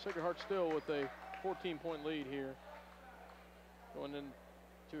Sacred Heart still with a 14-point lead here going into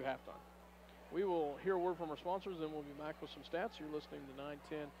halftime. We will hear a word from our sponsors, and we'll be back with some stats. You're listening to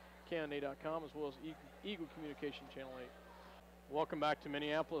 910KNA.com as well as Eagle Communication Channel 8. Welcome back to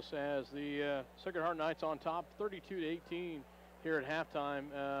Minneapolis as the Sacred Heart Knights on top, 32-18 here at halftime.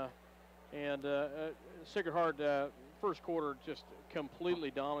 Sacred Heart first quarter just completely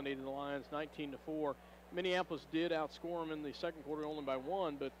dominated the Lions, 19-4. Minneapolis did outscore them in the second quarter only by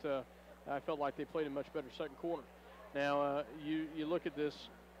 1, but I felt like they played a much better second quarter. Now, you look at this,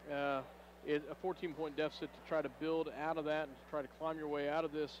 a 14-point deficit to try to build out of that and to try to climb your way out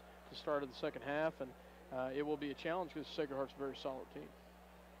of this to start of the second half, and it will be a challenge because Sacred Heart's a very solid team.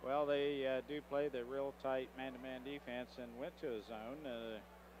 Well, they do play the real tight man-to-man defense and went to a zone,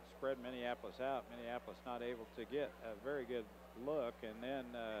 spread Minneapolis out. Minneapolis not able to get a very good look, and then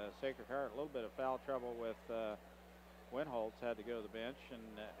Sacred Heart a little bit of foul trouble with Winholtz, had to go to the bench, and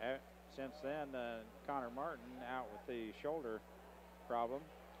since then Connor Martin out with the shoulder problem.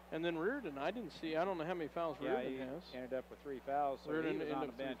 And then Reardon, I don't know how many fouls Reardon has. He ended up with 3 fouls, so Reardon he was on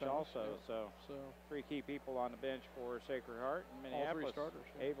the bench also. Yeah. So 3 key people on the bench for Sacred Heart, and Minneapolis starters,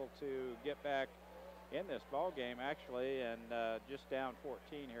 able to get back in this ball game actually, and just down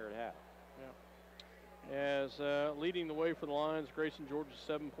 14 here at half. Yeah. As leading the way for the Lions, Grayson George with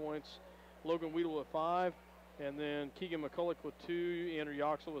 7 points, Logan Weedle with 5, and then Keegan McCulloch with 2, Andrew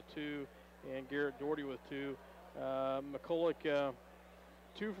Yoxel with 2, and Garrett Doherty with 2. McCulloch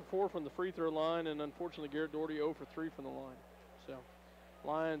 2 for 4 from the free throw line, and unfortunately Garrett Doherty 0 for 3 from the line. So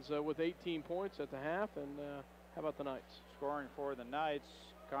Lions with 18 points at the half, and how about the Knights? Scoring for the Knights,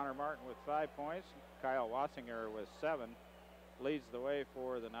 Connor Martin with 5 points, Kyle Watzinger with 7, leads the way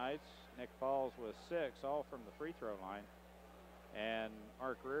for the Knights. Nick Pauls with 6, all from the free throw line, and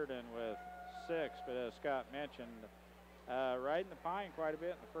Mark Reardon with 6. But as Scott mentioned, riding the pine quite a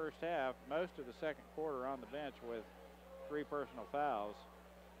bit in the first half, most of the second quarter on the bench with 3 personal fouls.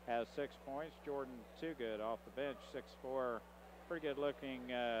 Has 6 points. Jordan Toogood off the bench, 6'4", pretty good looking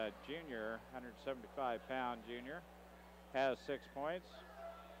junior, 175-pound junior, has 6 points.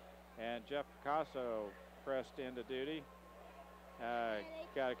 And Jeff Picasso pressed into duty,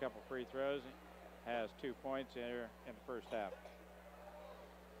 got a couple free throws, has 2 points here in the first half.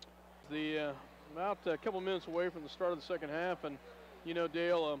 About a couple minutes away from the start of the second half, and you know,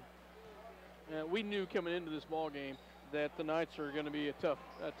 Dale, we knew coming into this ball game that the Knights are going to be a tough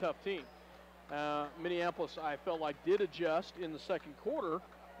team. Minneapolis, I felt like, did adjust in the second quarter.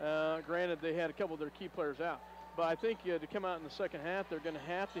 Granted, they had a couple of their key players out. But I think to come out in the second half, they're going to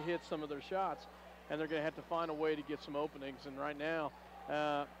have to hit some of their shots, and they're going to have to find a way to get some openings. And right now,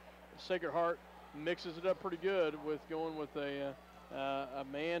 Sacred Heart mixes it up pretty good with going with a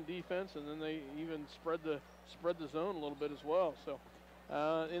man defense, and then they even spread spread the zone a little bit as well. So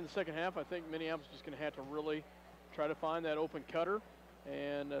in the second half, I think Minneapolis is just going to have to really try to find that open cutter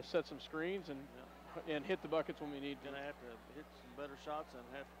and set some screens and hit the buckets when we need to. Going to have to hit some better shots and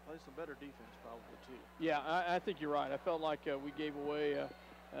have to play some better defense probably too. Yeah, I think you're right. I felt like we gave away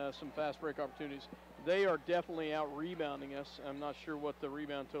some fast break opportunities. They are definitely out rebounding us. I'm not sure what the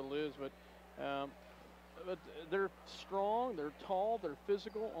rebound total is, but they're strong, they're tall, they're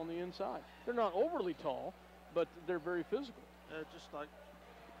physical on the inside. They're not overly tall, but they're very physical. Just like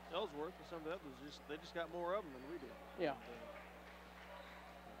Ellsworth and some of the others, they just got more of them than we did. Yeah.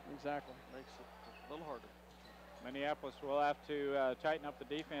 Exactly. Makes it a little harder. Minneapolis will have to tighten up the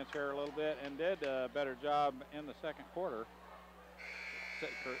defense here a little bit, and did a better job in the second quarter.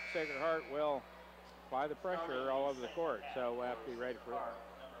 Sacred Heart will apply the pressure all over the court, so we'll have to be ready for it.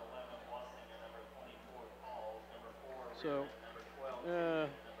 So,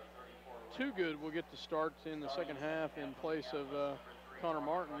 Too Good will get the start in the second half in place of Connor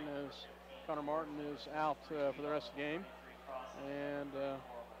Martin, as Connor Martin is out for the rest of the game. And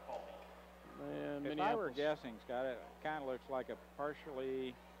if I were guessing, Scott, it kind of looks like a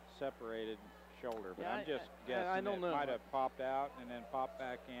partially separated shoulder, but yeah, I'm just guessing. I don't know. It might have popped out and then popped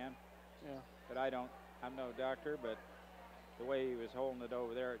back in. Yeah. But I'm no doctor, but the way he was holding it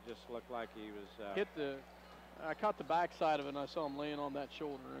over there, it just looked like he was I caught the back side of it and I saw him laying on that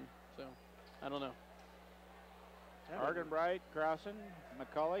shoulder, and so I don't know. Argenbright, Crossan,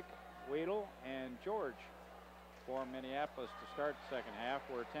 McCulloch, Weedle, and George for Minneapolis to start the second half.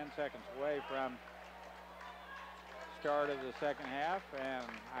 We're 10 seconds away from start of the second half, and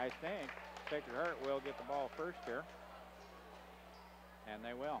I think Sacred Heart will get the ball first here, and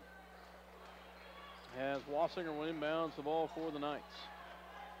they will. As Wassinger will inbounds the ball for the Knights.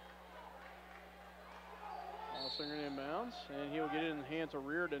 Wassinger inbounds, and he'll get it in the hands of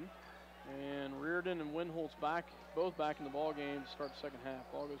Reardon. And Reardon and Winholtz both back in the ball game to start the second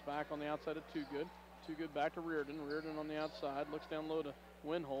half. Ball goes back on the outside of Too Good. Too Good back to Reardon. Reardon on the outside, looks down low to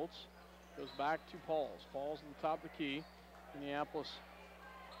Winholtz. Goes back to Pauls. Pauls at the top of the key. Minneapolis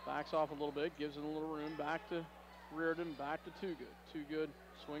backs off a little bit, gives it a little room. Back to Reardon, back to Too Good. Too Good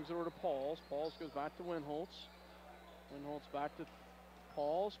swings it over to Pauls. Pauls goes back to Winholtz. Winholtz back to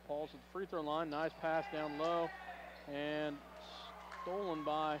Pauls. Pauls at the free throw line. Nice pass down low. And stolen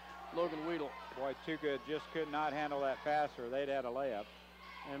by Logan Weedle. Boy, Too Good just could not handle that pass, or they'd had a layup.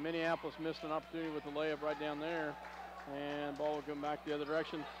 And Minneapolis missed an opportunity with the layup right down there. And ball will come back the other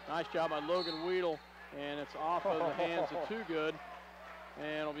direction. Nice job by Logan Weedle. And it's off of the hands of Too Good.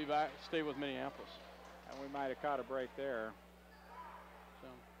 And it'll be back, stay with Minneapolis. And we might have caught a break there. So.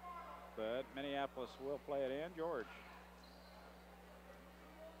 But Minneapolis will play it in. George.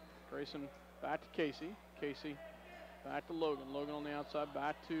 Grayson back to Casey. Casey back to Logan. Logan on the outside,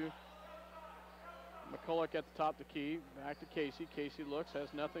 back to McCulloch at the top of the key. Back to Casey. Casey looks,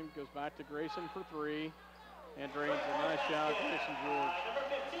 has nothing, goes back to Grayson for three. And drains a nice shot, Grayson George.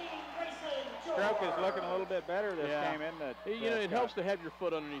 Stroke is looking a little bit better this game, isn't it? You know, it helps to have your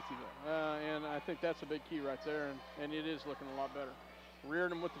foot underneath you, though. And I think that's a big key right there, and it is looking a lot better.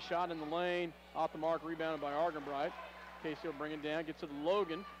 Reardon with the shot in the lane. Off the mark, rebounded by Argenbright. Casey will bring it down, gets it to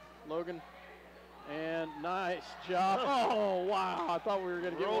Logan. Logan, and nice job. Oh, wow. I thought we were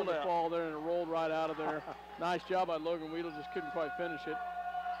going to get one to fall there, and it rolled right out of there. Nice job by Logan Weedle, just couldn't quite finish it.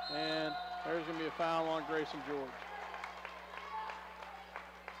 And there's going to be a foul on Grayson George.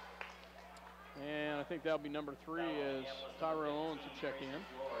 And I think that'll be number 3 as Tyrell Owens will check in.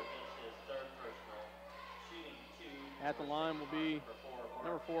 At the line will be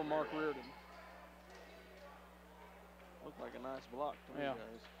number 4, Mark Reardon. Looked like a nice block to me, guys.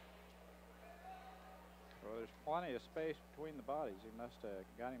 Well, there's plenty of space between the bodies. He must have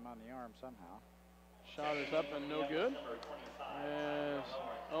got him on the arm somehow. Shot is up and no good. As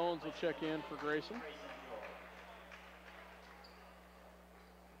Owens will check in for Grayson.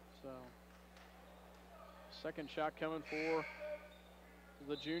 So, second shot coming for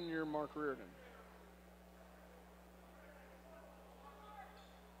the junior Mark Reardon.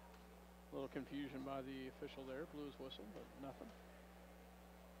 A little confusion by the official there, blew his whistle, but nothing.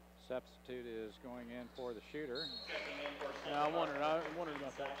 Substitute is going in for the shooter. Yeah, I wondered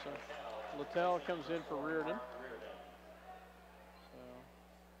about that. So Littell comes in for Reardon. So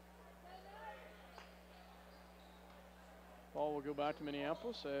ball will go back to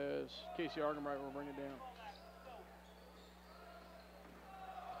Minneapolis as Casey Argenbright will bring it down.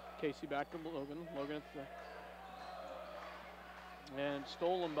 Casey back to Logan. Logan at the, and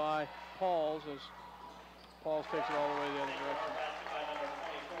stolen by Pauls as Pauls takes it all the way the other direction.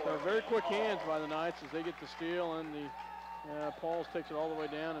 So very quick hands by the Knights as they get the steal, and the Pauls takes it all the way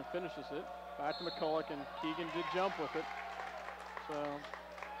down and finishes it. Back to McCulloch, and Keegan did jump with it. So,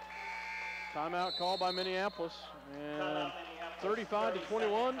 timeout called by Minneapolis. And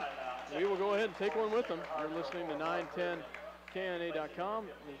 35-21, we will go ahead and take one with them. You're listening to 910KNA.com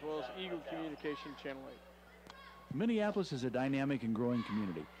as well as Eagle Communication Channel 8. Minneapolis is a dynamic and growing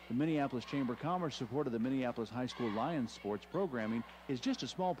community. The Minneapolis Chamber of Commerce support of the Minneapolis High School Lions sports programming is just a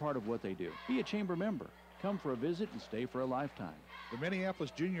small part of what they do. Be a chamber member. Come for a visit and stay for a lifetime. The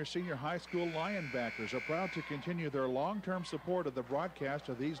Minneapolis Junior Senior High School Lionbackers are proud to continue their long-term support of the broadcast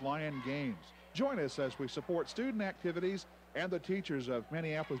of these Lion games. Join us as we support student activities and the teachers of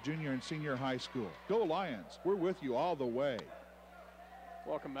Minneapolis Junior and Senior High School. Go Lions! We're with you all the way.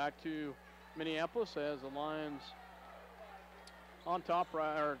 Welcome back to Minneapolis as the Lions on top,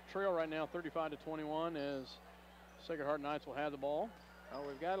 or trail right now, 35-21, as Sacred Heart Knights will have the ball. Well,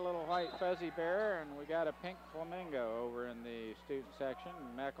 we've got a little white fuzzy bear, and we got a pink flamingo over in the student section.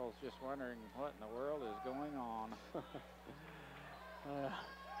 And Meckel's just wondering what in the world is going on.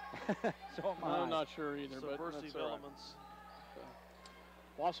 So am I. I'm not sure either, but Subversive that's all right. elements.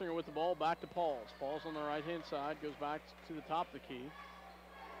 Wassinger with the ball back to Pauls. Pauls on the right-hand side, goes back to the top of the key.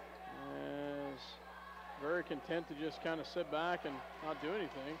 Is very content to just kind of sit back and not do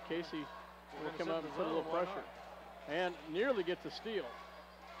anything. Casey will come up and put a little pressure. And nearly gets a steal.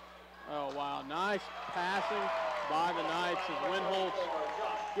 Oh, wow. Nice passing by the Knights as Winholtz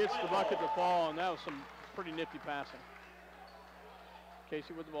gets the bucket to fall, and that was some pretty nifty passing.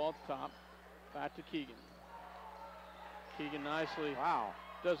 Casey with the ball at the top. Back to Keegan. Keegan nicely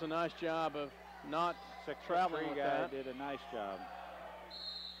does a nice job of not traveling with guy that. did a nice job.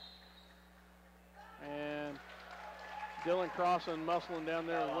 And Dylan Crossan muscling down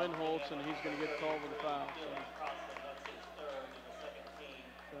there with Winholtz, and he's going to get called with a foul.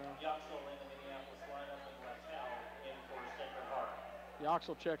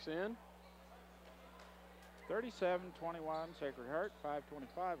 Yoxel checks in. 37-21, Sacred Heart,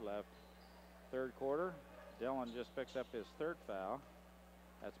 5:25 left. Third quarter. Dylan just picked up his third foul.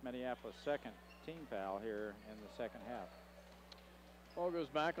 That's Minneapolis' second team foul here in the second half. Ball goes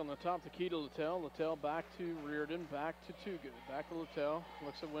back on the top of the key to Littell. Littell back to Reardon, back to Toogood. Back to Littell.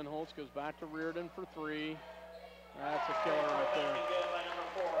 Looks at Winholtz, goes back to Reardon for three. That's a killer right there.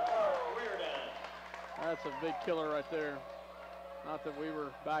 That's a big killer right there. Not that we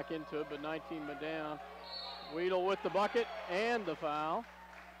were back into it, but 19 but down. Weedle with the bucket and the foul.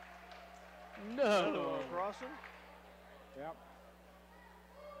 No. Crossing? Yep.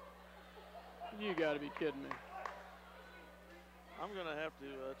 You got to be kidding me. I'm going to have to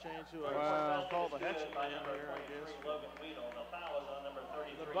change who I call the hatchet man here, I guess.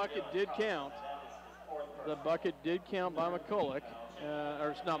 The bucket did count. The bucket did count by McCulloch. Or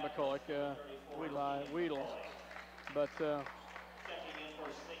it's not McCulloch, by Weedle. But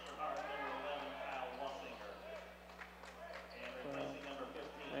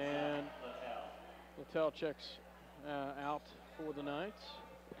and Littell checks out for the Knights,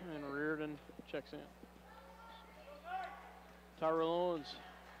 and Reardon checks in. Tyrell Owens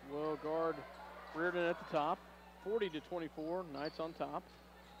will guard Reardon at the top. 40-24, Knights on top.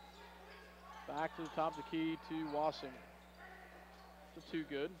 Back to the top of the key to Wassinger. To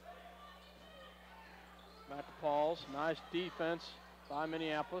Toogood. Back to Pauls. Nice defense by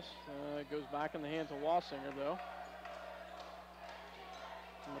Minneapolis. It goes back in the hands of Wassinger, though.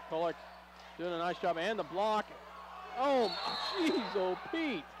 And McCulloch doing a nice job, and the block. Oh, jeez, oh,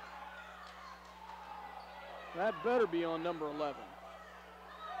 Pete. That better be on number 11.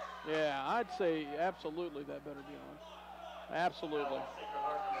 Yeah, I'd say absolutely that better be on. Absolutely.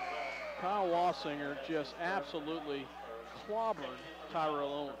 Kyle Wassinger just absolutely clobbered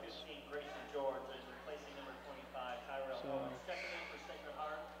Tyrell Owens.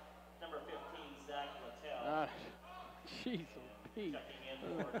 Jeez, Pete.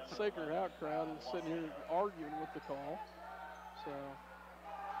 Sacred Heart crowd is sitting here arguing with the call. So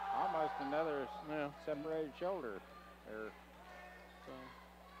almost another separated shoulder there. So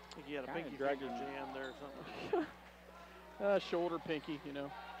I think he had a pinky finger jam there or something. Shoulder pinky, you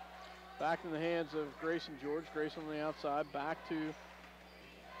know. Back in the hands of Grayson George. Grayson on the outside. Back to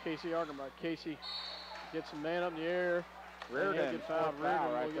Casey Argenbright. Casey gets a man up in the air. Reardon gets fouled.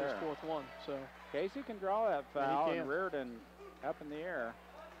 Reardon will get his fourth one. So Casey can draw that foul, and Reardon up in the air.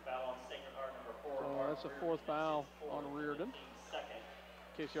 So that's a fourth foul on Reardon.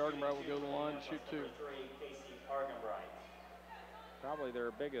 Casey Argenbright will go to the line and shoot two. Probably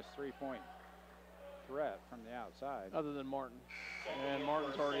their biggest three-point threat from the outside. Other than Martin. And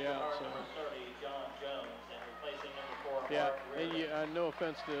Martin's already out. So. Yeah, and no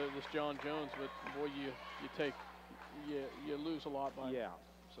offense to this John Jones, but boy, you lose a lot by him. Yeah.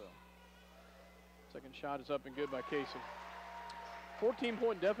 So Second shot is up and good by Casey.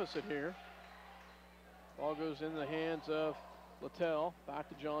 14-point deficit here. Ball goes in the hands of Littell. Back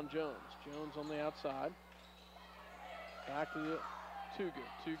to John Jones. Jones on the outside. Back to the Too Good.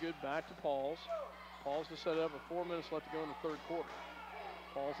 Too Good back to Pauls. Pauls to set it up with 4 minutes left to go in the third quarter.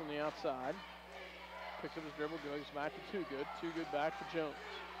 Pauls on the outside. Picks up his dribble, goes back to Too Good. Too Good back to Jones.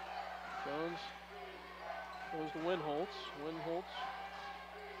 Jones goes to Winholtz. Winholtz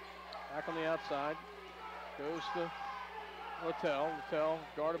back on the outside. Goes to Littell. Littell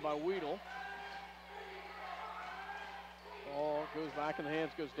guarded by Weedle. Ball goes back in the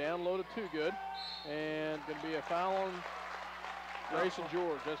hands, goes down low to Too Good. And going to be a foul on Grayson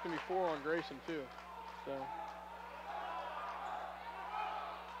George. That's going to be 4 on Grayson, too. So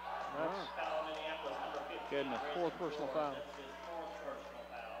that's goodness. 4th personal foul.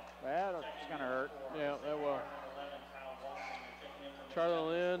 Well, it's going to hurt. Yeah, that will. Charlie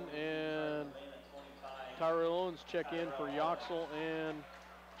Lynn and Tyrell Owens check in for Yoxel and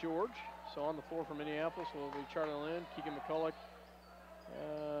George. So on the floor for Minneapolis will be Charlie Lynn, Keegan McCulloch,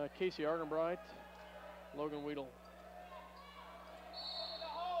 Casey Argenbright, Logan Weedle.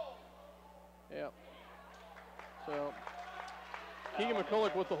 Yep. So Keegan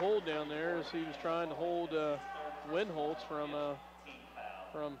McCulloch with the hold down there as he was trying to hold Winholtz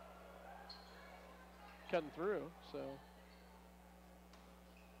from cutting through. So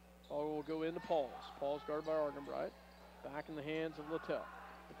ball will go into Pauls. Pauls guarded by Argenbright. Back in the hands of Littell.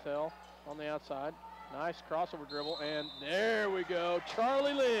 Littell on the outside. Nice crossover dribble, and there we go.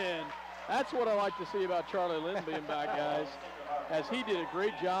 Charlie Lynn. That's what I like to see about Charlie Lynn being back, guys, as he did a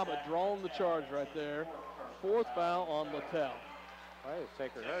great job of drawing the charge right there. 4th foul on Littell. Well,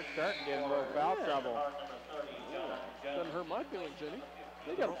 Sacred Heart starting to get in a little foul trouble. Doesn't hurt my feelings any.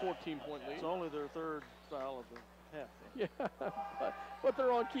 They got a 14-point lead. It's only their 3rd foul of the half. Yeah, but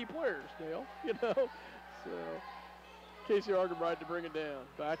they're on key players, Dale, you know. So Casey Argenbright to bring it down.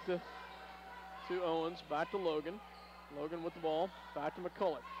 Back to Owens, back to Logan. Logan with the ball, back to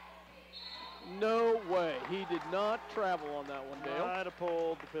McCulloch. No way. He did not travel on that one, Dale. Might have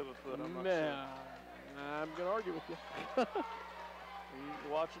pulled the pivot foot. I'm not sure. I'm going to argue with you.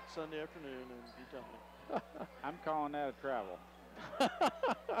 You watch it Sunday afternoon and you tell me. I'm calling that a travel.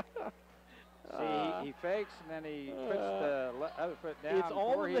 See, he fakes and then he puts the other foot down. It's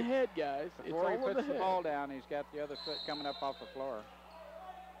all in the head, guys. Before he puts the ball down, he's got the other foot coming up off the floor.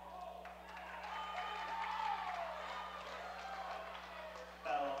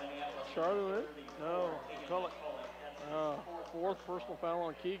 Charlie Lynn? No, McCulloch. 4th personal foul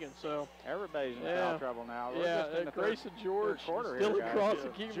on Keegan. So everybody's in foul trouble now. Grayson George quarter still here, across guys. the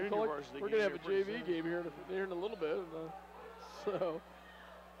Keegan McCulloch. We're going to have a JV game here in a little bit. So,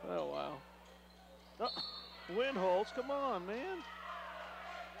 oh wow. Winholtz, come on, man.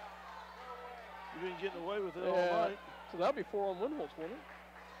 You've been getting away with it all night. So that'll be 4 on Winholtz, won't it?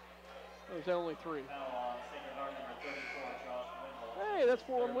 Or is that only 3? Hey, that's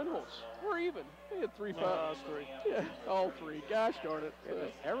 4 on Winholtz. We're even. We had 3 fouls. 3. Yeah, all 3. Gosh darn it.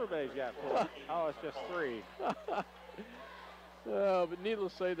 Everybody's got 4. Oh, it's just 3. But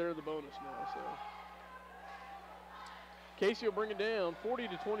needless to say, they're the bonus now. So Casey will bring it down,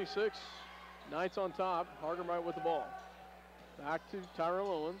 40-26. Knights on top. Argenbright with the ball. Back to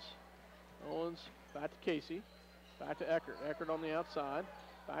Tyrell Owens. Owens back to Casey. Back to Eckert. Eckert on the outside.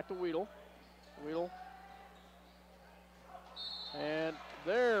 Back to Weedle. Weedle. And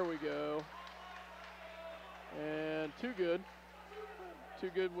there we go. And Too Good.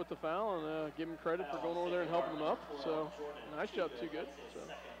 Too Good with the foul, and give him credit for going over there and helping them up. So nice job, Too Good. So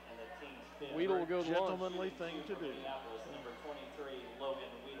Weedle will go to line. Gentlemanly thing to do.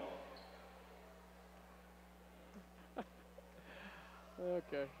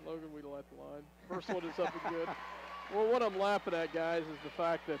 Okay, Logan Weedle at the line. First one is up and good. Well, what I'm laughing at, guys, is the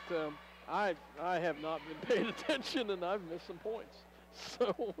fact that I have not been paying attention, and I've missed some points.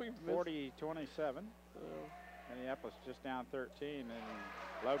 So we've missed 40-27. Minneapolis just down 13,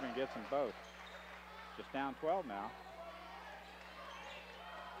 and Logan gets them both. Just down 12 now.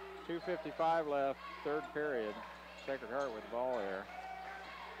 2:55 left, 3rd period. Sacred Heart with the ball here.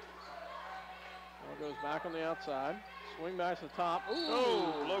 Ball goes back on the outside. Swing back to the top. Ooh.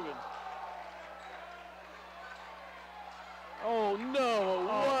 Oh, Logan. Oh, no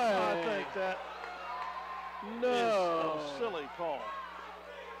way. I think that is a silly call.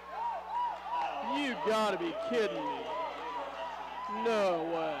 You got to be kidding me. No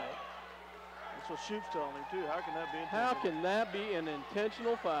way. That's what Shoop's telling me, too. How can that be intentional? How can that be an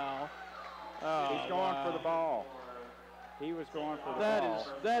intentional foul? He's going for the ball. He was going for the ball.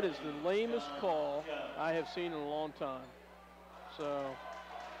 That is the lamest call I have seen in a long time. So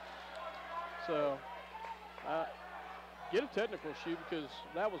So, get a technical shoot because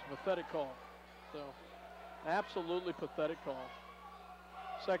that was a pathetic call. So, absolutely pathetic call.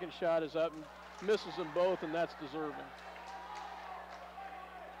 Second shot is up and misses them both, and that's deserving.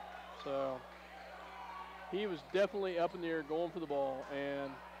 So, he was definitely up in the air going for the ball,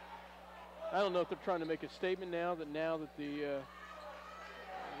 and I don't know if they're trying to make a statement now that the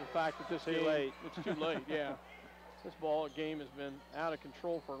fact that this game, late. It's too late, yeah. This game has been out of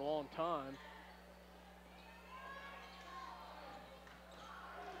control for a long time.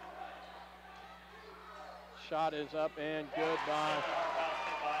 Shot is up and good by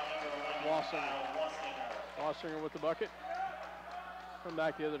Wassinger. Wassinger with the bucket. Come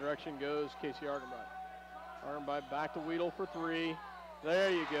back the other direction goes Casey Argenbright. Argenbright back to Weedle for three.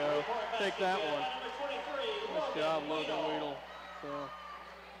 There you go. Take that one. Nice job, Logan Weedle. So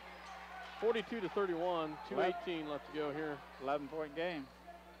 42 to 31, 2:18 left to go here. 11-point game.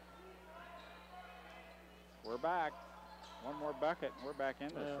 We're back. One more bucket, and we're back in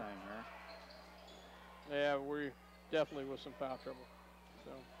this thing here. Yeah, we're definitely with some foul trouble.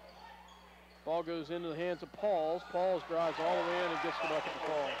 So, ball goes into the hands of Pauls. Pauls drives all the way in and gets the bucket to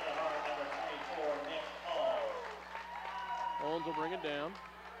fall. Owens will bring it down.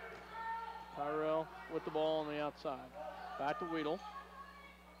 Tyrell with the ball on the outside. Back to Weedle.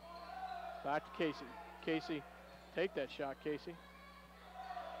 Back to Casey. Casey, take that shot, Casey.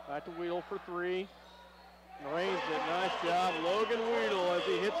 Back to Weedle for three. Drains it. Nice job, Logan Weedle, as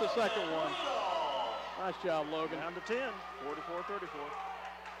he hits the second one. Nice job, Logan. Down to 10, 44-34.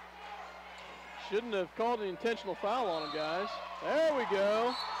 Shouldn't have called an intentional foul on him, guys. There we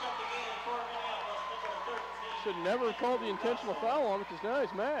go. Should never have called the intentional foul on him because now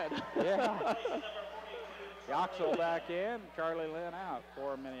he's mad. Yeah. Yoxel back in, Charlie Lynn out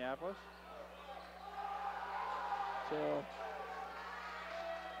for Minneapolis. So,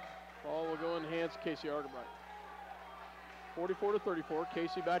 ball will go in the hands of Casey Argenbright. 44 to 34.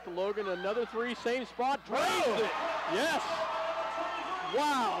 Casey back to Logan. Another three, same spot. Drains it. Yes.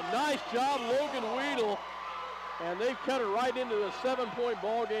 Wow. Nice job, Logan Weedle. And they've cut it right into the 7-point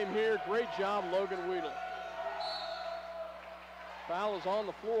ball game here. Great job, Logan Weedle. Foul is on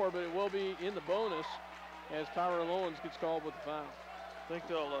the floor, but it will be in the bonus as Tyrell Owens gets called with the foul. Think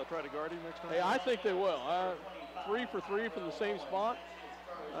they'll try to guard him next time? Hey, I think they will. 3 for 3 from the same spot.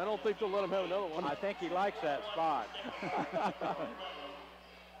 I don't think they'll let him have another one. I think he likes that spot.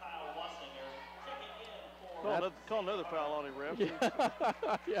 Call another foul on him, ref.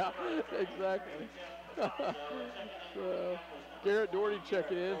 Yeah, exactly. So, Garrett Doherty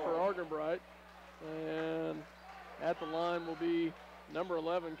checking in for Argenbright. And at the line will be number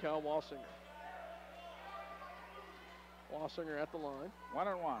 11, Kyle Wassinger. Wassinger at the line.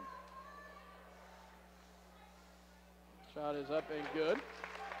 1-1. Shot is up and good.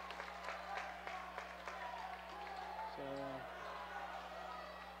 So,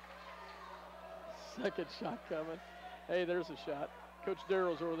 second shot coming. Hey, there's a shot. Coach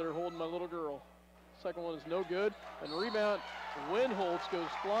Darrow's over there holding my little girl. Second one is no good. And rebound, Winholtz goes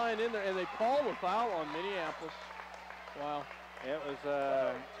flying in there, and they call a foul on Minneapolis. Wow. It was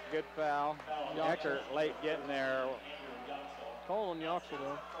a good foul. Eckert late getting there. Call on Yoxel,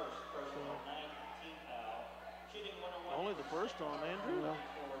 though. Only the first on Andrew. Yeah.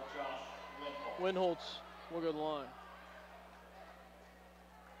 Winholtz will go to the line.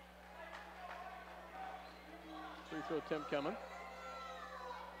 Free throw attempt coming.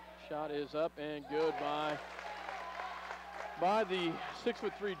 Shot is up and good by the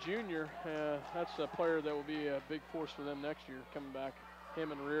 6'3" junior. That's a player that will be a big force for them next year coming back.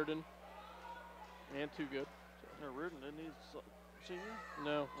 Him and Reardon. And Too Good. Reardon, didn't he senior?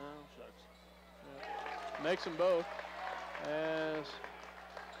 No. No, shucks. Yeah. Makes them both as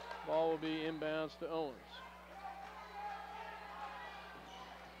ball will be inbounds to Owens.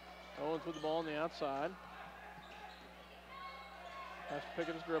 Owens with the ball on the outside. Has to pick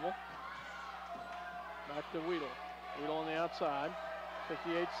up his dribble. Back to Weedle. Weedle on the outside.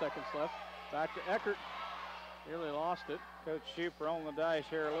 58 seconds left. Back to Eckert. Nearly lost it. Coach Shoup rolling the dice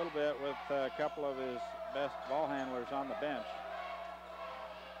here a little bit with a couple of his best ball handlers on the bench.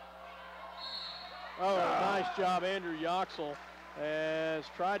 Oh, nice job, Andrew Yoxel has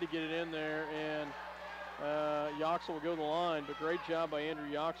tried to get it in there, and Yoxel will go to the line, but great job by Andrew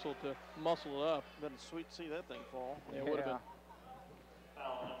Yoxel to muscle it up. Been sweet to see that thing fall. Yeah, it would have been.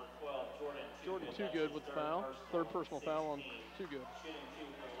 Foul number 12, Jordan Too Good with the foul. Third personal foul on Too Good. Shooting 2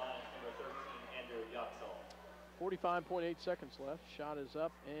 for the line, number 13, Andrew Yoxel. 45.8 seconds left. Shot is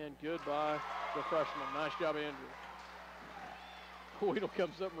up and good by the freshman. Nice job, Andrew. Weedle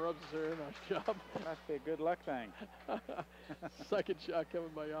comes up and rubs his hair. Nice job. Must be a good luck thing. Second shot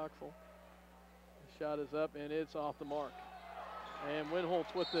coming by Yoxel. Shot is up, and it's off the mark. And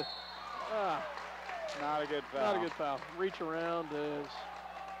Winholtz with the, not a good foul. Not a good foul. Reach around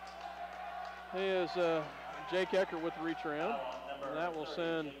is Jake Eckert with the reach around. And that will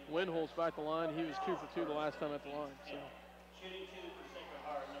send Winholtz back to the line. He was 2 for 2 the last time at the line. So. Shooting 2 for Sacred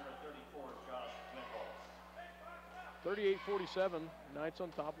Heart, number 34, Josh Winholtz. 38-47, Knights on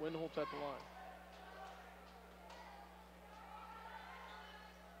top, Winholtz at the line.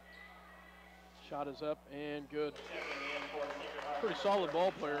 Shot is up and good. Pretty solid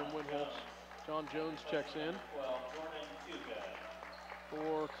ball player in Winholtz. John Jones checks in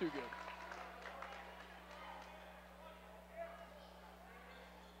for Too Good.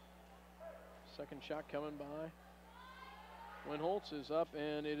 Second shot coming by. Winholtz is up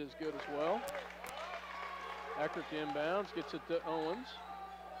and it is good as well. Eckert to inbounds, gets it to Owens.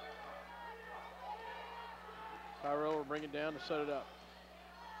 Tyrell will bring it down to set it up.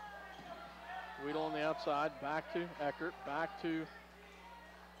 Weedle on the outside, back to Eckert, back to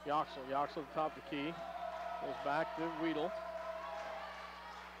Yoxel. Yoxel at the top of the key. Goes back to Weedle.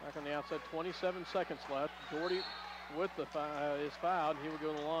 Back on the outside, 27 seconds left. Doherty with the is fouled. He will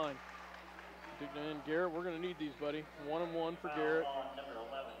go to the line. And Garrett, we're going to need these, buddy. 1-on-1 for Garrett. Number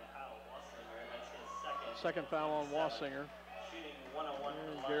 11, Kyle Wassinger. That's his Second foul on Wassinger. Shooting 1-on-1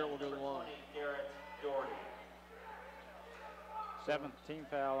 and Garrett will go to the line. Garrett Doherty. 7th team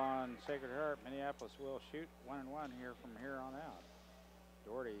foul on Sacred Heart. Minneapolis will shoot 1-and-1 here from here on out.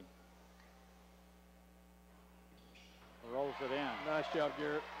 Doherty rolls it in. Nice job,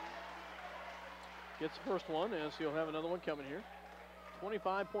 Garrett. Gets the first one, and so he'll have another one coming here.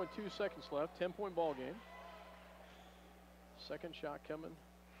 25.2 seconds left, 10-point ball game. Second shot coming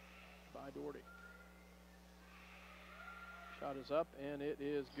by Doherty. Shot is up, and it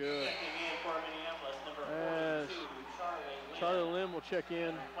is good. Checking in for Minneapolis, number As 42, Charlie Lim will check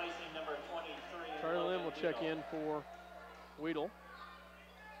in. Replacing number 23. Charlie Lim will check in for Weedle.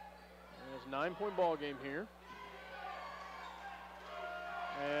 And it's a 9-point ball game here.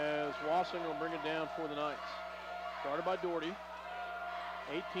 As Wassinger will bring it down for the Knights. Started by Doherty.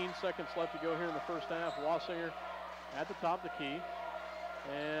 18 seconds left to go here in the first half. Wassinger at the top of the key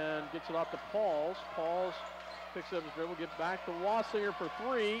and gets it off to Pauls. Pauls picks up his dribble, gets back to Wassinger for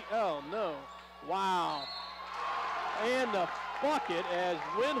 3. Oh no, wow. And the bucket as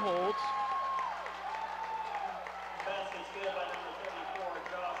Winholtz. Basket's good by number 34,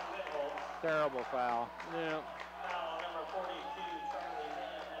 Josh Winholtz. Terrible foul. Yeah. Foul on number 42, Charlie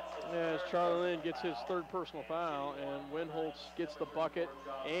Lynn. That's his As third. Charlie Lynn gets his third personal foul, and Winholtz gets the bucket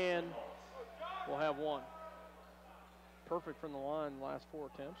and will have one. Perfect from the line last 4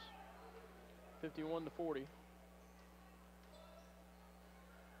 attempts. 51-40.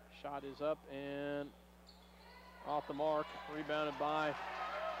 Shot is up and off the mark, rebounded by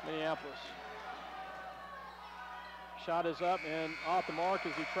Minneapolis. Shot is up and off the mark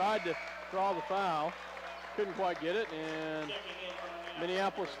as he tried to draw the foul. Couldn't quite get it, and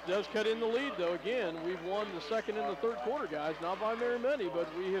Minneapolis does cut in the lead, though. Again, we've won the second and the third quarter, guys. Not by very many, but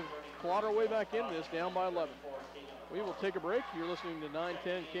we have clawed our way back in this, down by 11. We will take a break. You're listening to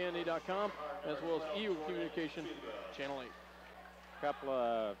 910kna.com, as well as EU Communication, Channel 8. Couple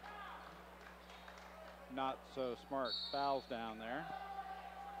of not so smart fouls down there.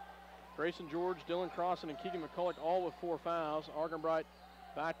 Grayson George, Dylan Crossan, and Keegan McCulloch all with 4 fouls. Argenbright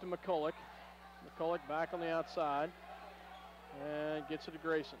back to McCulloch. McCulloch back on the outside and gets it to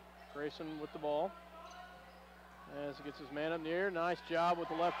Grayson. Grayson with the ball as he gets his man up in the air. Nice job with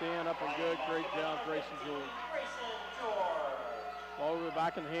the left hand, up and good. Great job, Grayson George. Ball will be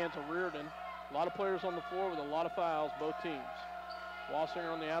back in the hands of Reardon. A lot of players on the floor with a lot of fouls, both teams.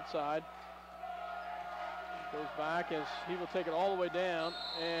 Wassinger on the outside. Goes back as he will take it all the way down.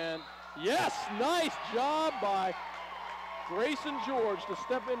 And yes, nice job by Grayson George to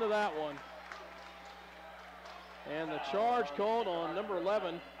step into that one. And the charge called on number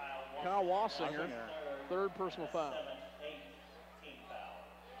 11, Kyle Wassinger, third personal foul.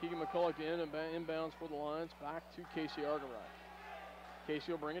 Keegan McCulloch to inbounds for the Lions, back to Casey Argenbright.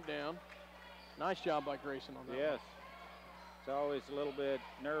 Casey will bring it down. Nice job by Grayson on that. Yes. It's always a little bit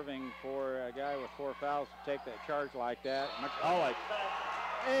nerving for a guy with 4 fouls to take that charge like that. McCulloch.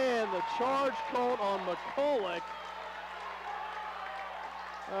 And the charge called on McCulloch.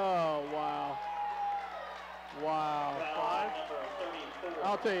 Oh, wow. Wow. 5?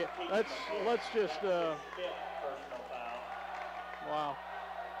 I'll tell you, let's just, wow.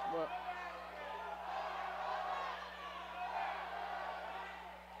 But,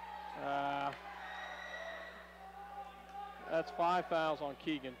 that's 5 fouls on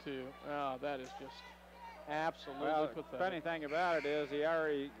Keegan, too. Oh, that is just Absolutely Well, pathetic. funny thing about it is he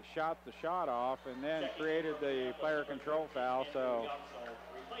already shot the shot off and then created the player control foul, so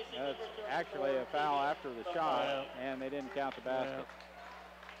that's actually a foul after the shot, and they didn't count the basket.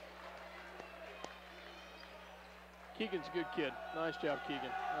 Keegan's a good kid. Nice job,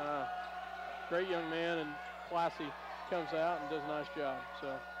 Keegan. Great young man and classy. Comes out and does a nice job.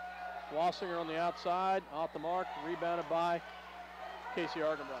 So Wassinger on the outside, off the mark, rebounded by Casey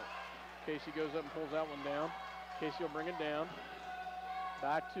Argenbright. Casey goes up and pulls that one down. Casey will bring it down.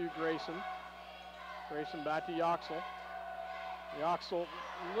 Back to Grayson. Grayson back to Yoxel. Yoxel,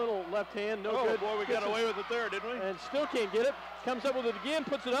 little left hand, no good. Oh boy, we got away with it there, didn't we? And still can't get it. Comes up with it again,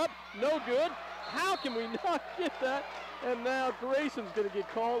 puts it up, no good. How can we not get that? And now Grayson's going to get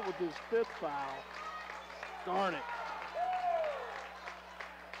called with his 5th foul. Darn it.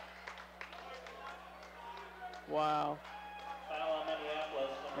 Wow. Foul on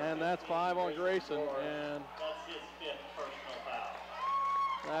Minneapolis. And that's 5 on Grayson, and That's his 5th personal foul.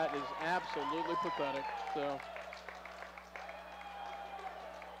 that is absolutely pathetic. So.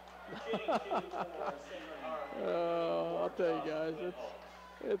 I'll tell you guys,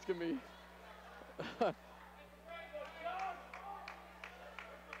 it's gonna be.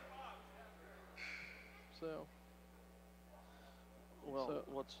 Well,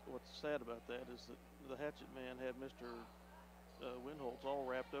 what's sad about that is that the hatchet man had Mr. Winholtz all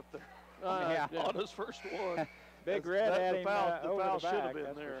wrapped up there on his first one. Big Red had him the over foul the should have back, been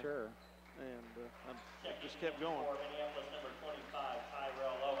that's there. for sure. And it just kept going. Minneapolis number 25,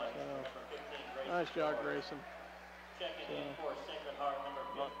 Tyrell Owens. Number 15, Grayson. Nice job, Grayson. Checking in for Sacred Heart, number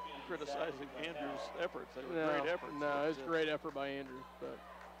 15. Not criticizing Andrew's efforts. They were No, great efforts. no, but, it's a great effort by Andrew, but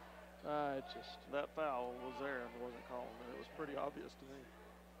it's just. That foul was there and wasn't called. And it was pretty obvious to me.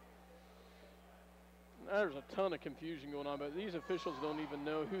 There's a ton of confusion going on, but these officials don't even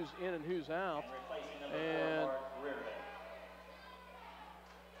know who's in and who's out. And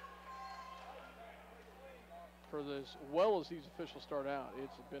for as well as these officials start out,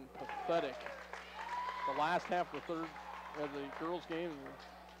 it's been pathetic. The last half of the third of the girls' game, and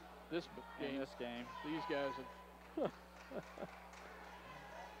this game, these guys have.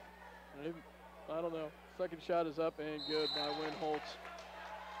 I don't know. Second shot is up and good by Winholtz.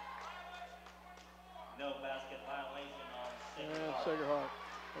 No basket violation on And Sacred Heart.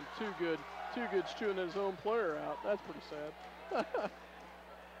 And too good chewing his own player out. That's pretty sad.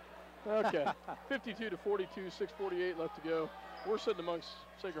 Okay, 52-42, 6:48 left to go. We're sitting amongst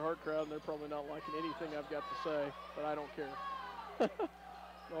Sacred Heart crowd, and they're probably not liking anything I've got to say, but I don't care.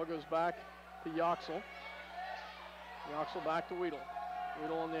 Ball goes back to Yoxel. Yoxel back to Weedle.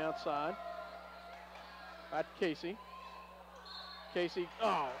 Weedle on the outside. Back to Casey. Casey,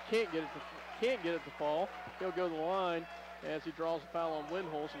 can't get it to fall. He'll go to the line as he draws a foul on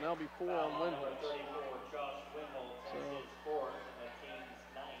Winholtz, and that'll be 4 on Winholtz.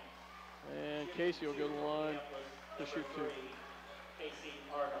 And Casey will go to the line to shoot 2. Casey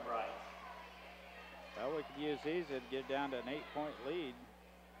Argenbright. Well, we could use these to get down to an 8-point lead,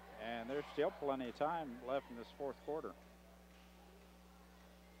 and there's still plenty of time left in this 4th quarter.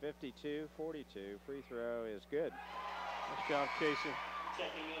 52-42, free throw is good. Nice job, Casey.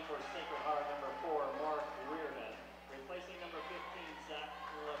 Checking in for Sacred Heart, number 4, Mark Reardon. Replacing number 15, Zach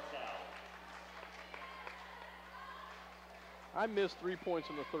Littell. I missed 3 points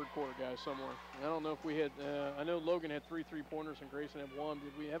in the 3rd quarter, guys, somewhere. I don't know if we had, I know Logan had 3 3-pointers and Grayson had 1.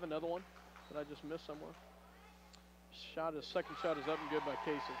 Did we have another one that I just missed somewhere? Second shot is up and good by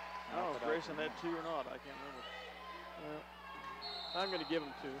Casey. I don't know if Grayson had 2 or not. I can't remember. I'm going to give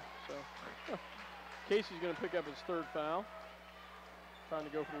him 2. So Casey's going to pick up his 3rd foul. Trying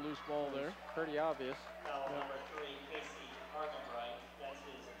to go for the loose ball there. Pretty obvious. Foul number 3, Casey Argenbright. That's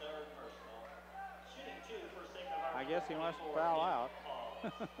his 3rd personal. Shooting 2 for Sacred Heart. I guess he wants to foul out.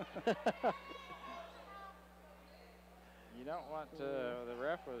 You don't want to, the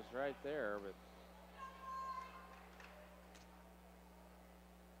ref was right there, but.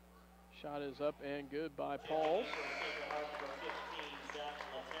 Shot is up and good by Pauls.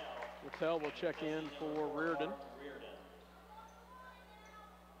 Littell will check in for Reardon.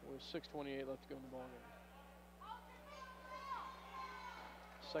 With 6:28 left to go in the ball game.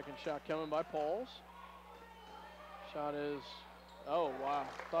 Second shot coming by Pauls. Shot is, oh wow,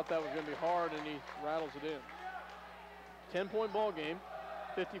 thought that was going to be hard, and he rattles it in. 10-point ball game,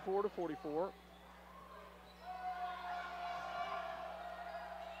 54-44.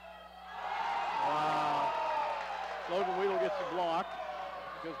 Wow. Logan Weedle gets the block,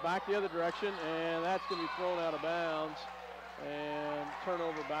 goes back the other direction, and that's going to be thrown out of bounds, and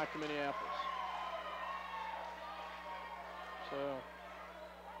turnover back to Minneapolis. So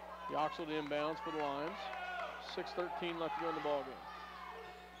Yoxel to inbounds for the Lions. 6:13 left to go in the ball game.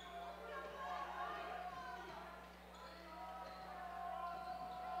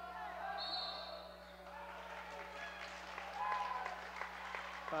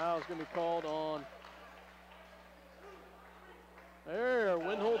 Foul's going to be called on. There,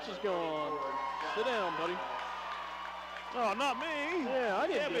 Windholtz is gone. Sit down, buddy. Oh, not me. Yeah, I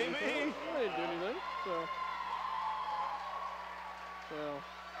didn't do be anything. me. I didn't do anything. So.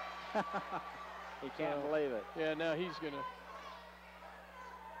 He can't believe it. Yeah, now he's going to.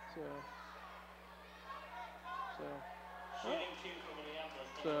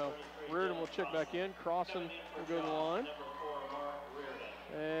 So Reardon will check back in. Crossan will go to the line.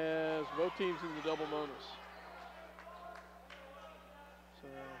 As both teams in the double bonus. So.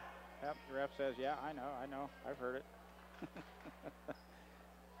 Yep, the ref says, yeah, I know, I've heard it.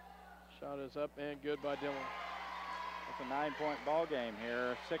 Shot is up and good by Dillon. It's a 9-point ball game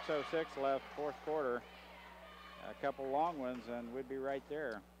here. 6:06 left, fourth quarter. A couple long ones, and we'd be right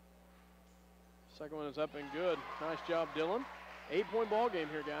there. Second one is up and good. Nice job, Dillon. 8-point ball game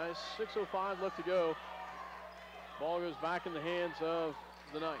here, guys. 6:05 left to go. Ball goes back in the hands of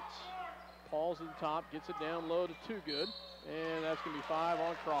the Knights. Paul's at the top, gets it down low to Too Good, and that's going to be 5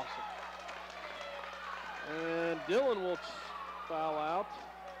 on Crossan. And Dillon will foul out.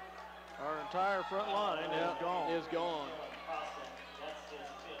 Our entire front line is gone.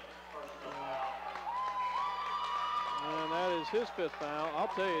 And that is his 5th foul. I'll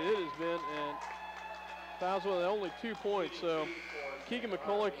tell you, it has been, and fouls with only 2 points. So Keegan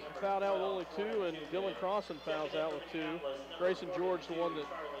McCulloch fouled out with only 2, and Dylan Crossan fouls out with 2. Grayson George, the one that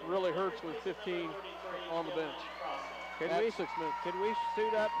really hurts with 15 on the bench. Could we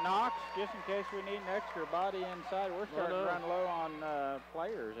suit up Knox just in case we need an extra body inside? We're starting to run low on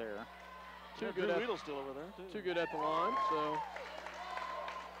players there. Too good. Weedle's still over there, too. Too good at the line, so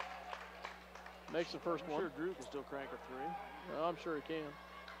makes the first one. I'm sure Drew can still crank a 3. Well, I'm sure he can.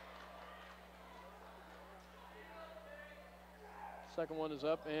 Second one is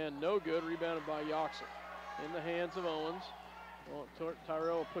up and no good. Rebounded by Yoxel. In the hands of Owens. Well,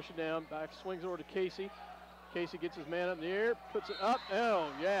 Tyrell will push it down. Back swings over to Casey. Casey gets his man up in the air, puts it up. Oh,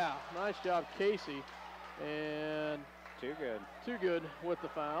 yeah. Nice job, Casey. And Too Good. Too Good with the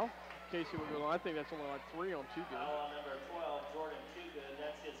foul. Casey will go. I think that's only like 3 on Too Good. Foul on number 12, Jordan Too Good.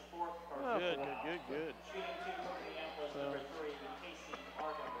 That's his 4th personal. Good. Shooting 2 for Minneapolis, number 3, Casey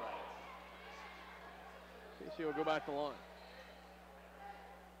Argenbright. Casey will go back to the line.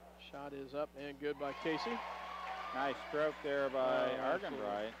 Shot is up and good by Casey. Nice stroke there by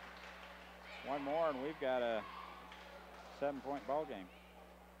Argenbright. One more and we've got a 7-point ball game.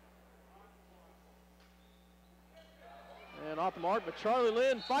 And off the mark, but Charlie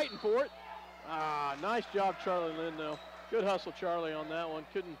Lynn fighting for it. Nice job, Charlie Lynn, though. Good hustle, Charlie, on that one.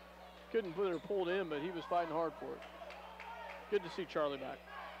 Couldn't put it or pulled in, but he was fighting hard for it. Good to see Charlie back.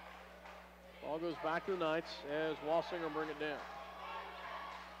 Ball goes back to the Knights as Wassinger will bring it down.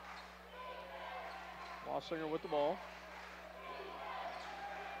 Wassinger with the ball.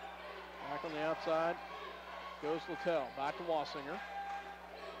 Back on the outside goes Littell. Back to Wassinger.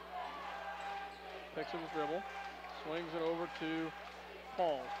 Picks up his dribble. Swings it over to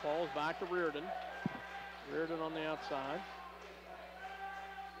Pauls. Pauls back to Reardon. Reardon on the outside.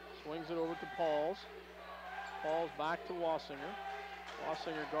 Swings it over to Pauls. Pauls back to Wassinger.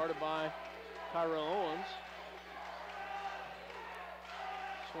 Wassinger guarded by Tyrell Owens.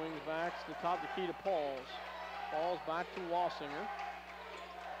 Swings back to the top of the key to Pauls. Pauls back to Wassinger.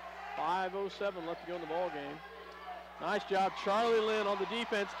 5:07 left to go in the ball game. Nice job, Charlie Lynn on the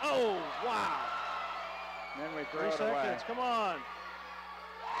defense. Oh, wow. And then we throw 3 it away. seconds, come on.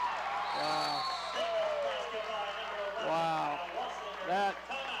 Wow.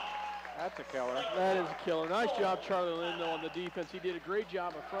 That's a killer. That is a killer. Nice job, Charlie Lynn, though, on the defense. He did a great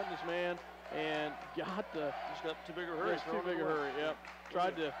job of fronting his man and got the. Just got too big a hurry. Too big a hurry. Yep.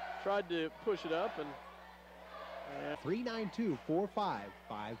 Tried to push it up and.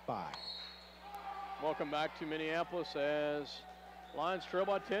 392-4555. Welcome back to Minneapolis as Lions trail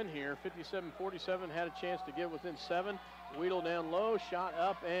by 10 here. 57-47, had a chance to get within 7. Weedle down low, shot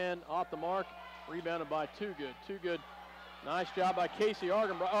up and off the mark. Rebounded by Too Good. Too Good. Nice job by Casey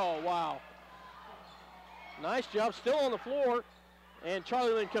Argenbright. Oh, wow. Nice job, still on the floor. And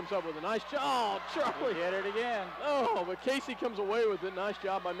Charlie Lynn comes up with a nice job. Oh, Charlie. He hit it again. Oh, but Casey comes away with it. Nice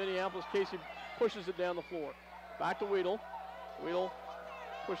job by Minneapolis. Casey pushes it down the floor. Back to Weedle. Weedle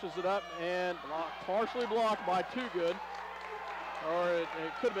pushes it up and partially blocked by Too Good. Or it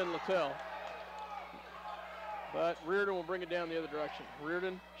could have been Littell. But Reardon will bring it down the other direction.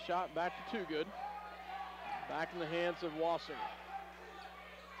 Reardon shot back to Too Good. Back in the hands of Wassinger.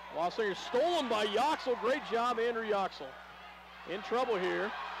 Wassinger stolen by Yoxel. Great job, Andrew Yoxel. In trouble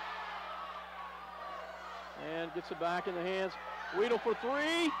here. And gets it back in the hands. Weedle for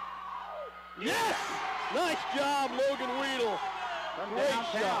three. Yes! Nice job, Logan Weedle. From Great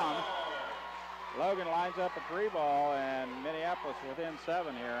downtown, shot. Logan lines up a 3-ball, and Minneapolis within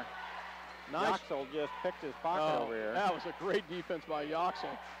 7 here. Nice. Yoxel just picked his pocket over here. That was a great defense by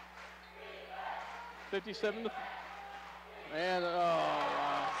Yoxel. 57 to, and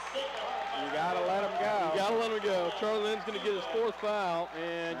wow. You got to let him go. You got to let him go. Charlie Lynn's going to get his 4th foul,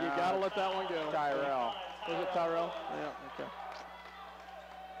 and you got to let that one go. Tyrell. Was it Tyrell? Yeah, okay.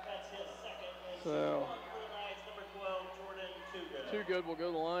 So, Too Good will go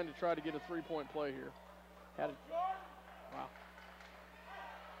to the line to try to get a 3-point play here. Wow.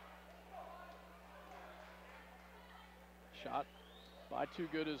 Shot by Too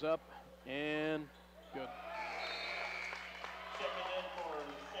Good is up and good.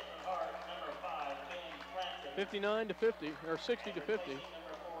 59 to 50, or 60 to 50.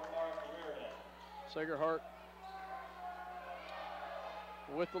 Sacred Heart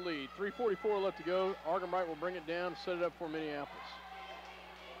with the lead. 3:44 left to go. Argenbright will bring it down, set it up for Minneapolis.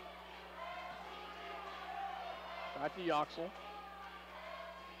 Back to Yoxel.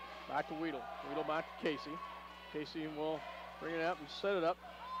 Back to Weedle. Weedle back to Casey. Casey will bring it up and set it up.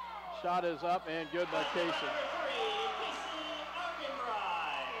 Shot is up and good by Casey.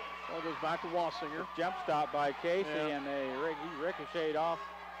 Ball goes back to Wassinger. Jump stop by Casey, Yeah. and he ricocheted off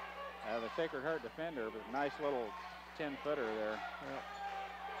the Sacred Heart defender, but nice little 10-footer there. Yep.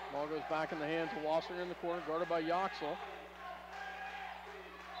 Ball goes back in the hands of Wassinger in the corner, guarded by Yoxel.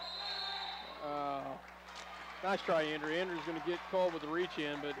 Nice try, Andrew. Andrew's going to get called with the reach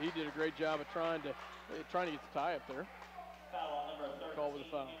in, but he did a great job of trying to get the tie up there. Call with a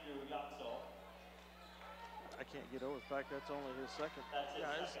foul. I can't get over the fact that's only his second.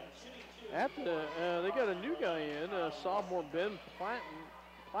 They got a new guy in, sophomore Ben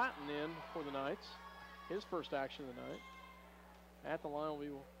Platten in for the Knights. His first action of the night. At the line will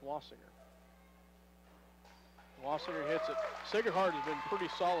be Wassinger. Wassinger hits it. Sacred Heart has been pretty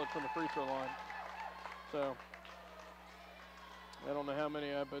solid from the free throw line. So, I don't know how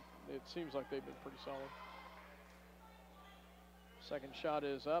many, but it seems like they've been pretty solid. Second shot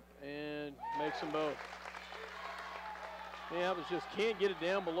is up and makes them both. Minneapolis just can't get it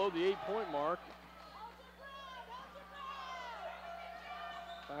down below the 8-point mark.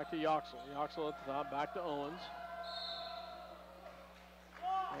 Back to Yoxel. Yoxel at the top, back to Owens.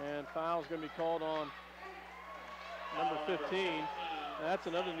 And foul's going to be called on number 15. That's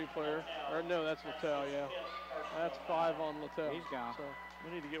another new player. Or no, that's Littell, yeah. That's 5 on Littell. He's gone. So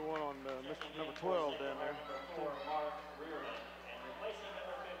We need to get one on Mr. number 12 down there.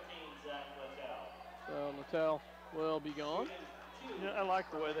 So Littell will be gone. Yeah, I like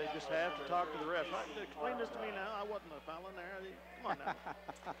the way they just have to talk to the ref. Explain this to me now. I wasn't a foul in there. Come on now.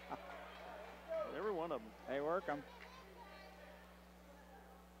 Every one of them. They work them.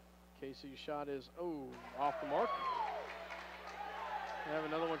 Casey's shot is, off the mark. We have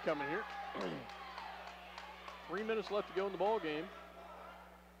another one coming here. 3 minutes left to go in the ball game.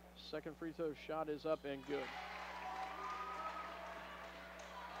 Second free throw shot is up and good.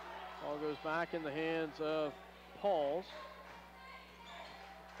 Ball goes back in the hands of Pauls.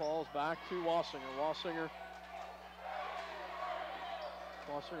 Pauls back to Wassinger. Wassinger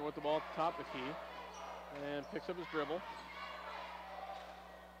with the ball at the top of the key and picks up his dribble.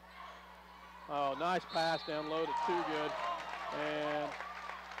 Oh, nice pass down low to Too Good. And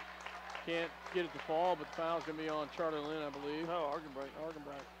can't get it to fall, but the foul's going to be on Charlie Lynn, I believe. Oh, Argenbright.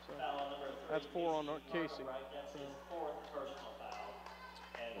 So that's 4 on Casey. So.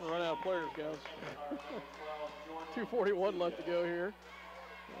 We'll run out of players, guys. 2:41 left to go here.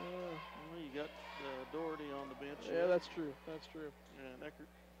 Well, you got Doherty on the bench. Yeah, that's true. That's true. And Eckert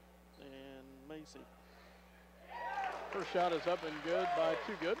and Macy. First shot is up and good by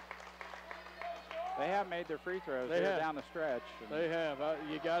Too Good. They have made their free throws down the stretch. They have.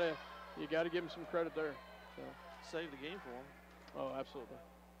 You gotta give them some credit there. So. Save the game for them. Oh, absolutely.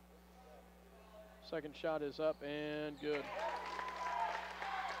 Second shot is up and good.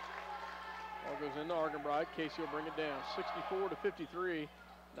 Ball goes into Argenbright. Casey will bring it down. 64 to 53.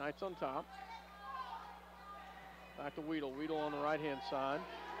 Knights on top. Back to Weedle. Weedle on the right-hand side.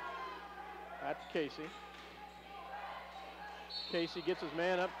 Back to Casey. Casey gets his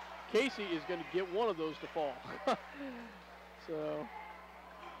man up. Casey is going to get one of those to fall. So,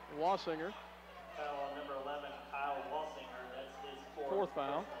 Wassinger. Foul on number 11, Kyle Wassinger. That's his 4th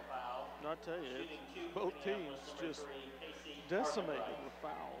foul. I tell you, both teams just decimated with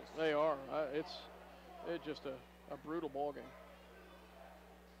fouls. They are. It's just a brutal ball game.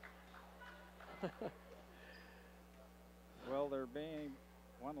 Will there be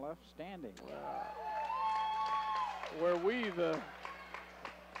one left standing? Where we've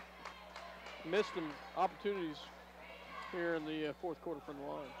missed some opportunities here in the fourth quarter from the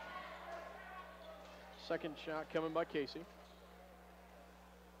line. Second shot coming by Casey.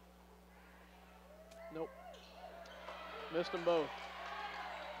 Nope. Missed them both.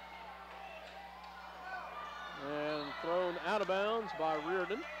 And thrown out of bounds by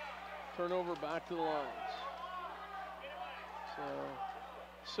Reardon. Turnover back to the lines. So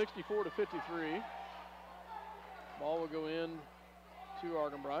 64 to 53. Ball will go in to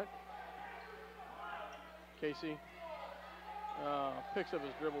Argenbright. Casey picks up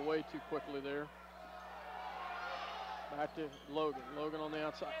his dribble way too quickly there. Back to Logan. Logan on the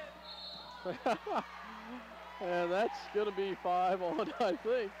outside. And that's going to be 5 on, I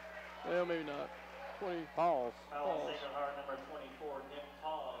think. Well, maybe not. 20. Pauls. Foul Sacred Heart number 24, Nick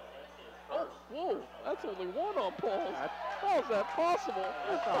Pauls. That's his Oh, first. whoa, that's only 1 on Pauls. How is that possible?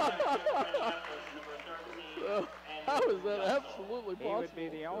 How is that absolutely possible? He would be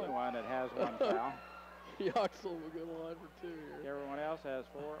the only one that has 1 foul. Yoxel will get a line for 2 here. Everyone else has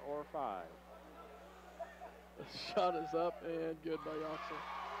 4 or 5. The shot is up and good by Yoxel.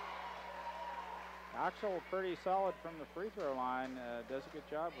 Yoxel pretty solid from the free throw line. Does a good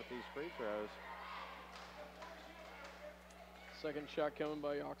job with these free throws. Second shot coming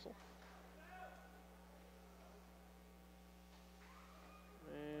by Yoxel.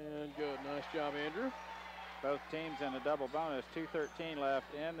 And good. Nice job, Andrew. Both teams in a double bonus. 2:13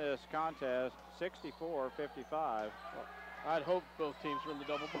 left in this contest. 64-55. I'd hope both teams are in the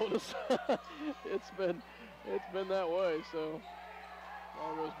double bonus. It's been that way. So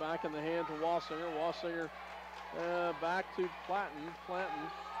ball goes back in the hands of Wassinger. Wassinger back to Platten.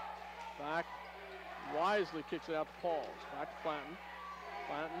 Platten back. Wisely kicks it out to Pauls. Back to Platten.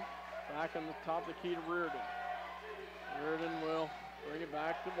 Platten back on the top of the key to Reardon. Reardon will bring it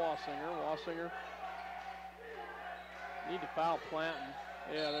back to Wassinger. Wassinger need to foul Platten.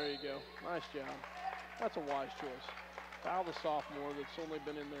 Yeah, there you go. Nice job. That's a wise choice. Foul the sophomore that's only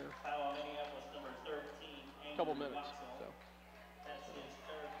been in there Foul Minneapolis number 13, a couple minutes. Yoxel. So. That's his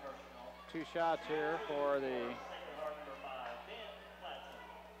third personal. 2 shots here for the Sacred Heart number 5, Ben Platten.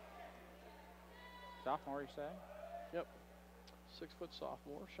 sophomore, you say? Yep. 6-foot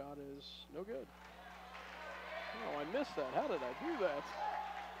sophomore. Shot is no good. Oh, I missed that. How did I do that?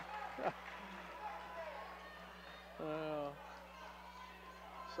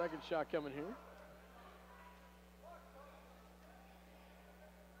 Second shot coming here.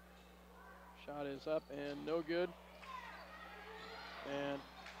 Shot is up and no good. And,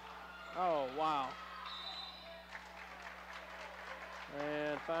 oh, wow.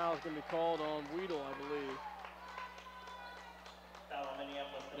 And foul's going to be called on Weedle, I believe. Foul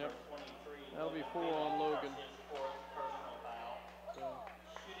Minneapolis number Yep. 23. That'll be 4 Weedle. on Logan. That's his 4th personal foul. So,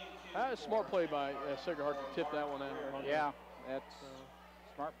 Shooting 2. that was a smart play by Sacred Heart to tip that one out. Yeah, that's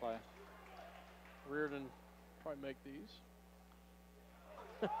smart play. Reardon probably make these.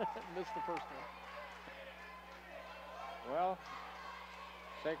 Missed the first one. Well,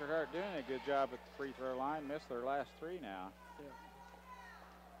 Sacred Heart doing a good job at the free throw line. Missed their last 3 now. Yeah.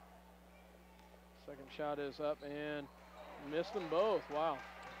 Second shot is up and missed them both. Wow.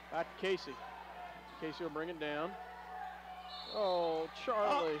 Back to Casey. Casey will bring it down. Oh,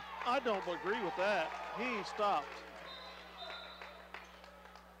 Charlie. I don't agree with that. He stopped.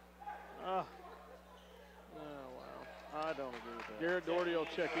 Oh, wow. I don't agree with that. Garrett Doherty will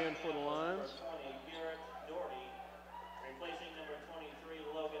check in for the Lions. Number 20, Garrett Doherty. Replacing number 23,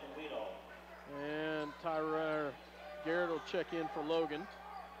 Logan Weedle. And Garrett will check in for Logan.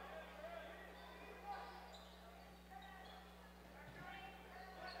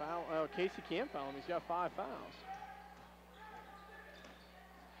 Foul. Oh, Casey can't foul him. He's got 5 fouls.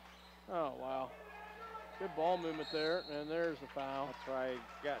 Oh, wow. Good ball movement there, and there's the foul. That's right.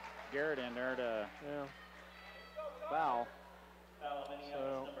 Got Garrett in there to foul. Foul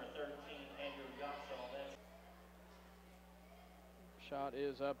Minneapolis number 13, Andrew Yoxel. That's shot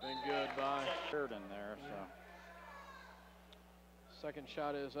is up and good by Garrett in there. So second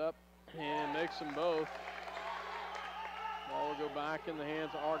shot is up and makes them both. Ball will go back in the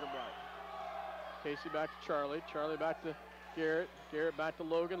hands of Argenbright. Casey back to Charlie. Charlie back to Garrett. Garrett back to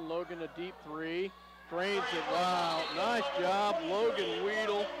Logan. Logan a deep 3. Drains it. Wow. Nice job, Logan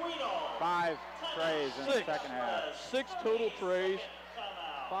Weedle. 5 trays in the second half. 6 total trays.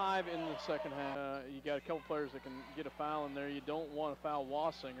 5 in the second half. You got a couple players that can get a foul in there. You don't want to foul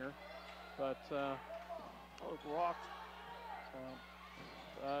Wassinger, but rocked.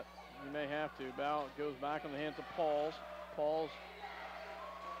 But you may have to. Ball goes back in the hands of Pauls. Pauls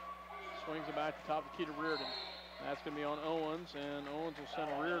swings it back to top of the key to Reardon. That's going to be on Owens, and Owens will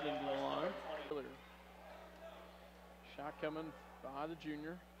send Reardon to the line. Shot coming by the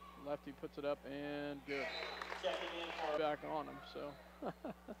junior. Lefty puts it up and good. Back on him, so.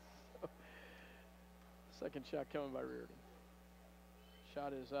 Second shot coming by Reardon.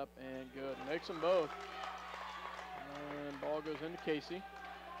 Shot is up and good. Makes them both. And ball goes into Casey.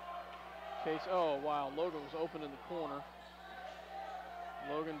 Oh wow, Logan was open in the corner.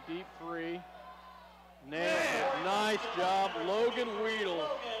 Logan deep three. Nailed it. Nice job, Logan Weedle.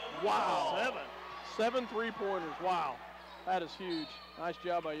 Wow. 7 3-pointers. Wow. That is huge. Nice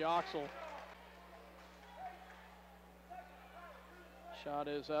job by Yoxel. Shot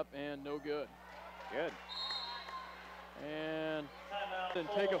is up and no good. Good. And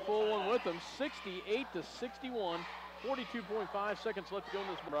take a full one with them. 68-61. 42.5 seconds left to go in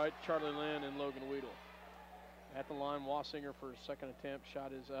this. Right, Charlie Lynn and Logan Weedle. At the line, Wassinger for his second attempt.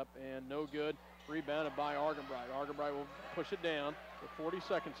 Shot is up and no good. Rebounded by Argenbright. Argenbright will push it down with 40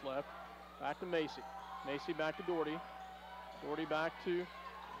 seconds left. Back to Macy. Macy back to Doherty. Doherty back to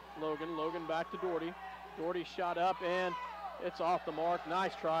Logan. Logan back to Doherty. Doherty shot up and it's off the mark.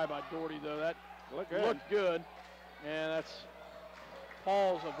 Nice try by Doherty though. That looked good. And that's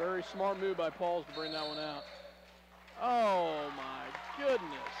Pauls, a very smart move by Pauls to bring that one out. Oh my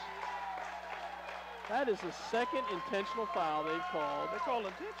goodness. That is the second intentional foul they've called. They call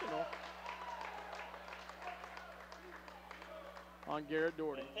intentional. On Garrett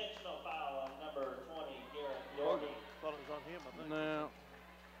Doherty. Intentional foul on number 20, Garrett Doherty. Thought it was on him, I think. No.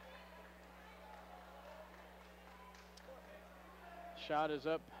 Shot is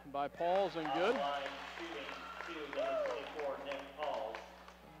up by Pauls and good. Line shooting to number 24, Nick Pauls.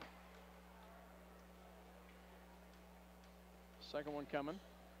 Second one coming.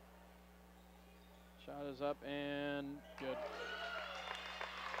 Shot is up and good.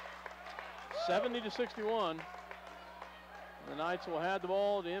 70-61. The Knights will have the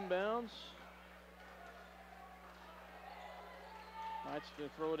ball to inbounds. Knights to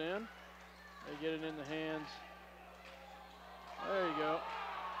throw it in. They get it in the hands. There you go.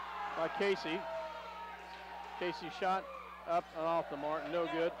 By Casey. Casey shot up and off the mark. No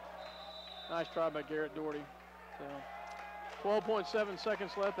good. Nice try by Garrett Doherty. So 12.7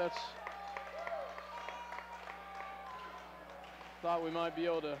 seconds left. That's thought we might be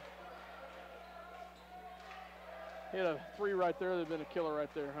able to hit a three right there. That'd been a killer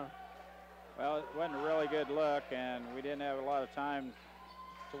right there, huh? Well, it wasn't a really good look, and we didn't have a lot of time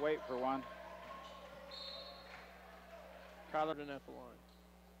to wait for one. Kyler didn't at the line.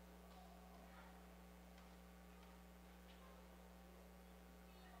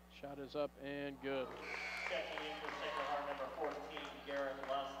 Shot is up and good. Checking in for Sacred Heart, number 14, Garrett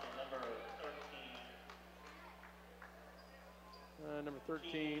Lust, and number 13. Number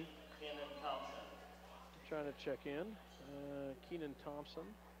 13. Kenan Thompson. Trying to check in. Kenan Thompson.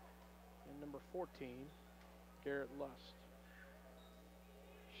 And number 14, Garrett Lust.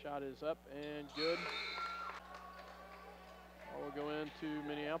 Shot is up and good. Ball will go into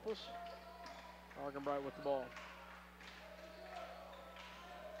Minneapolis. Argenbright with the ball.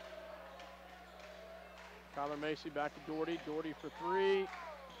 Kyler Macy back to Doherty. Doherty for three.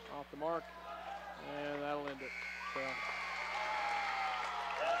 Off the mark. And that'll end it. So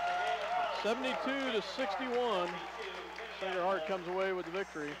 72-61. Sacred Heart comes away with the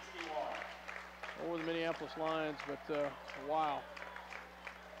victory over the Minneapolis Lions. But wow.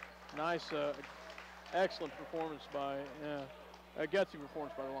 Nice, excellent performance by, a gutsy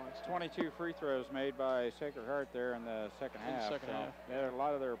performance by the Lions. 22 free throws made by Sacred Heart there in the second half. A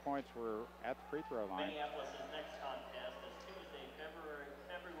lot of their points were at the free throw line. Minneapolis' next contest is Tuesday,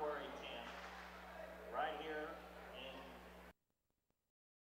 February 10th, right here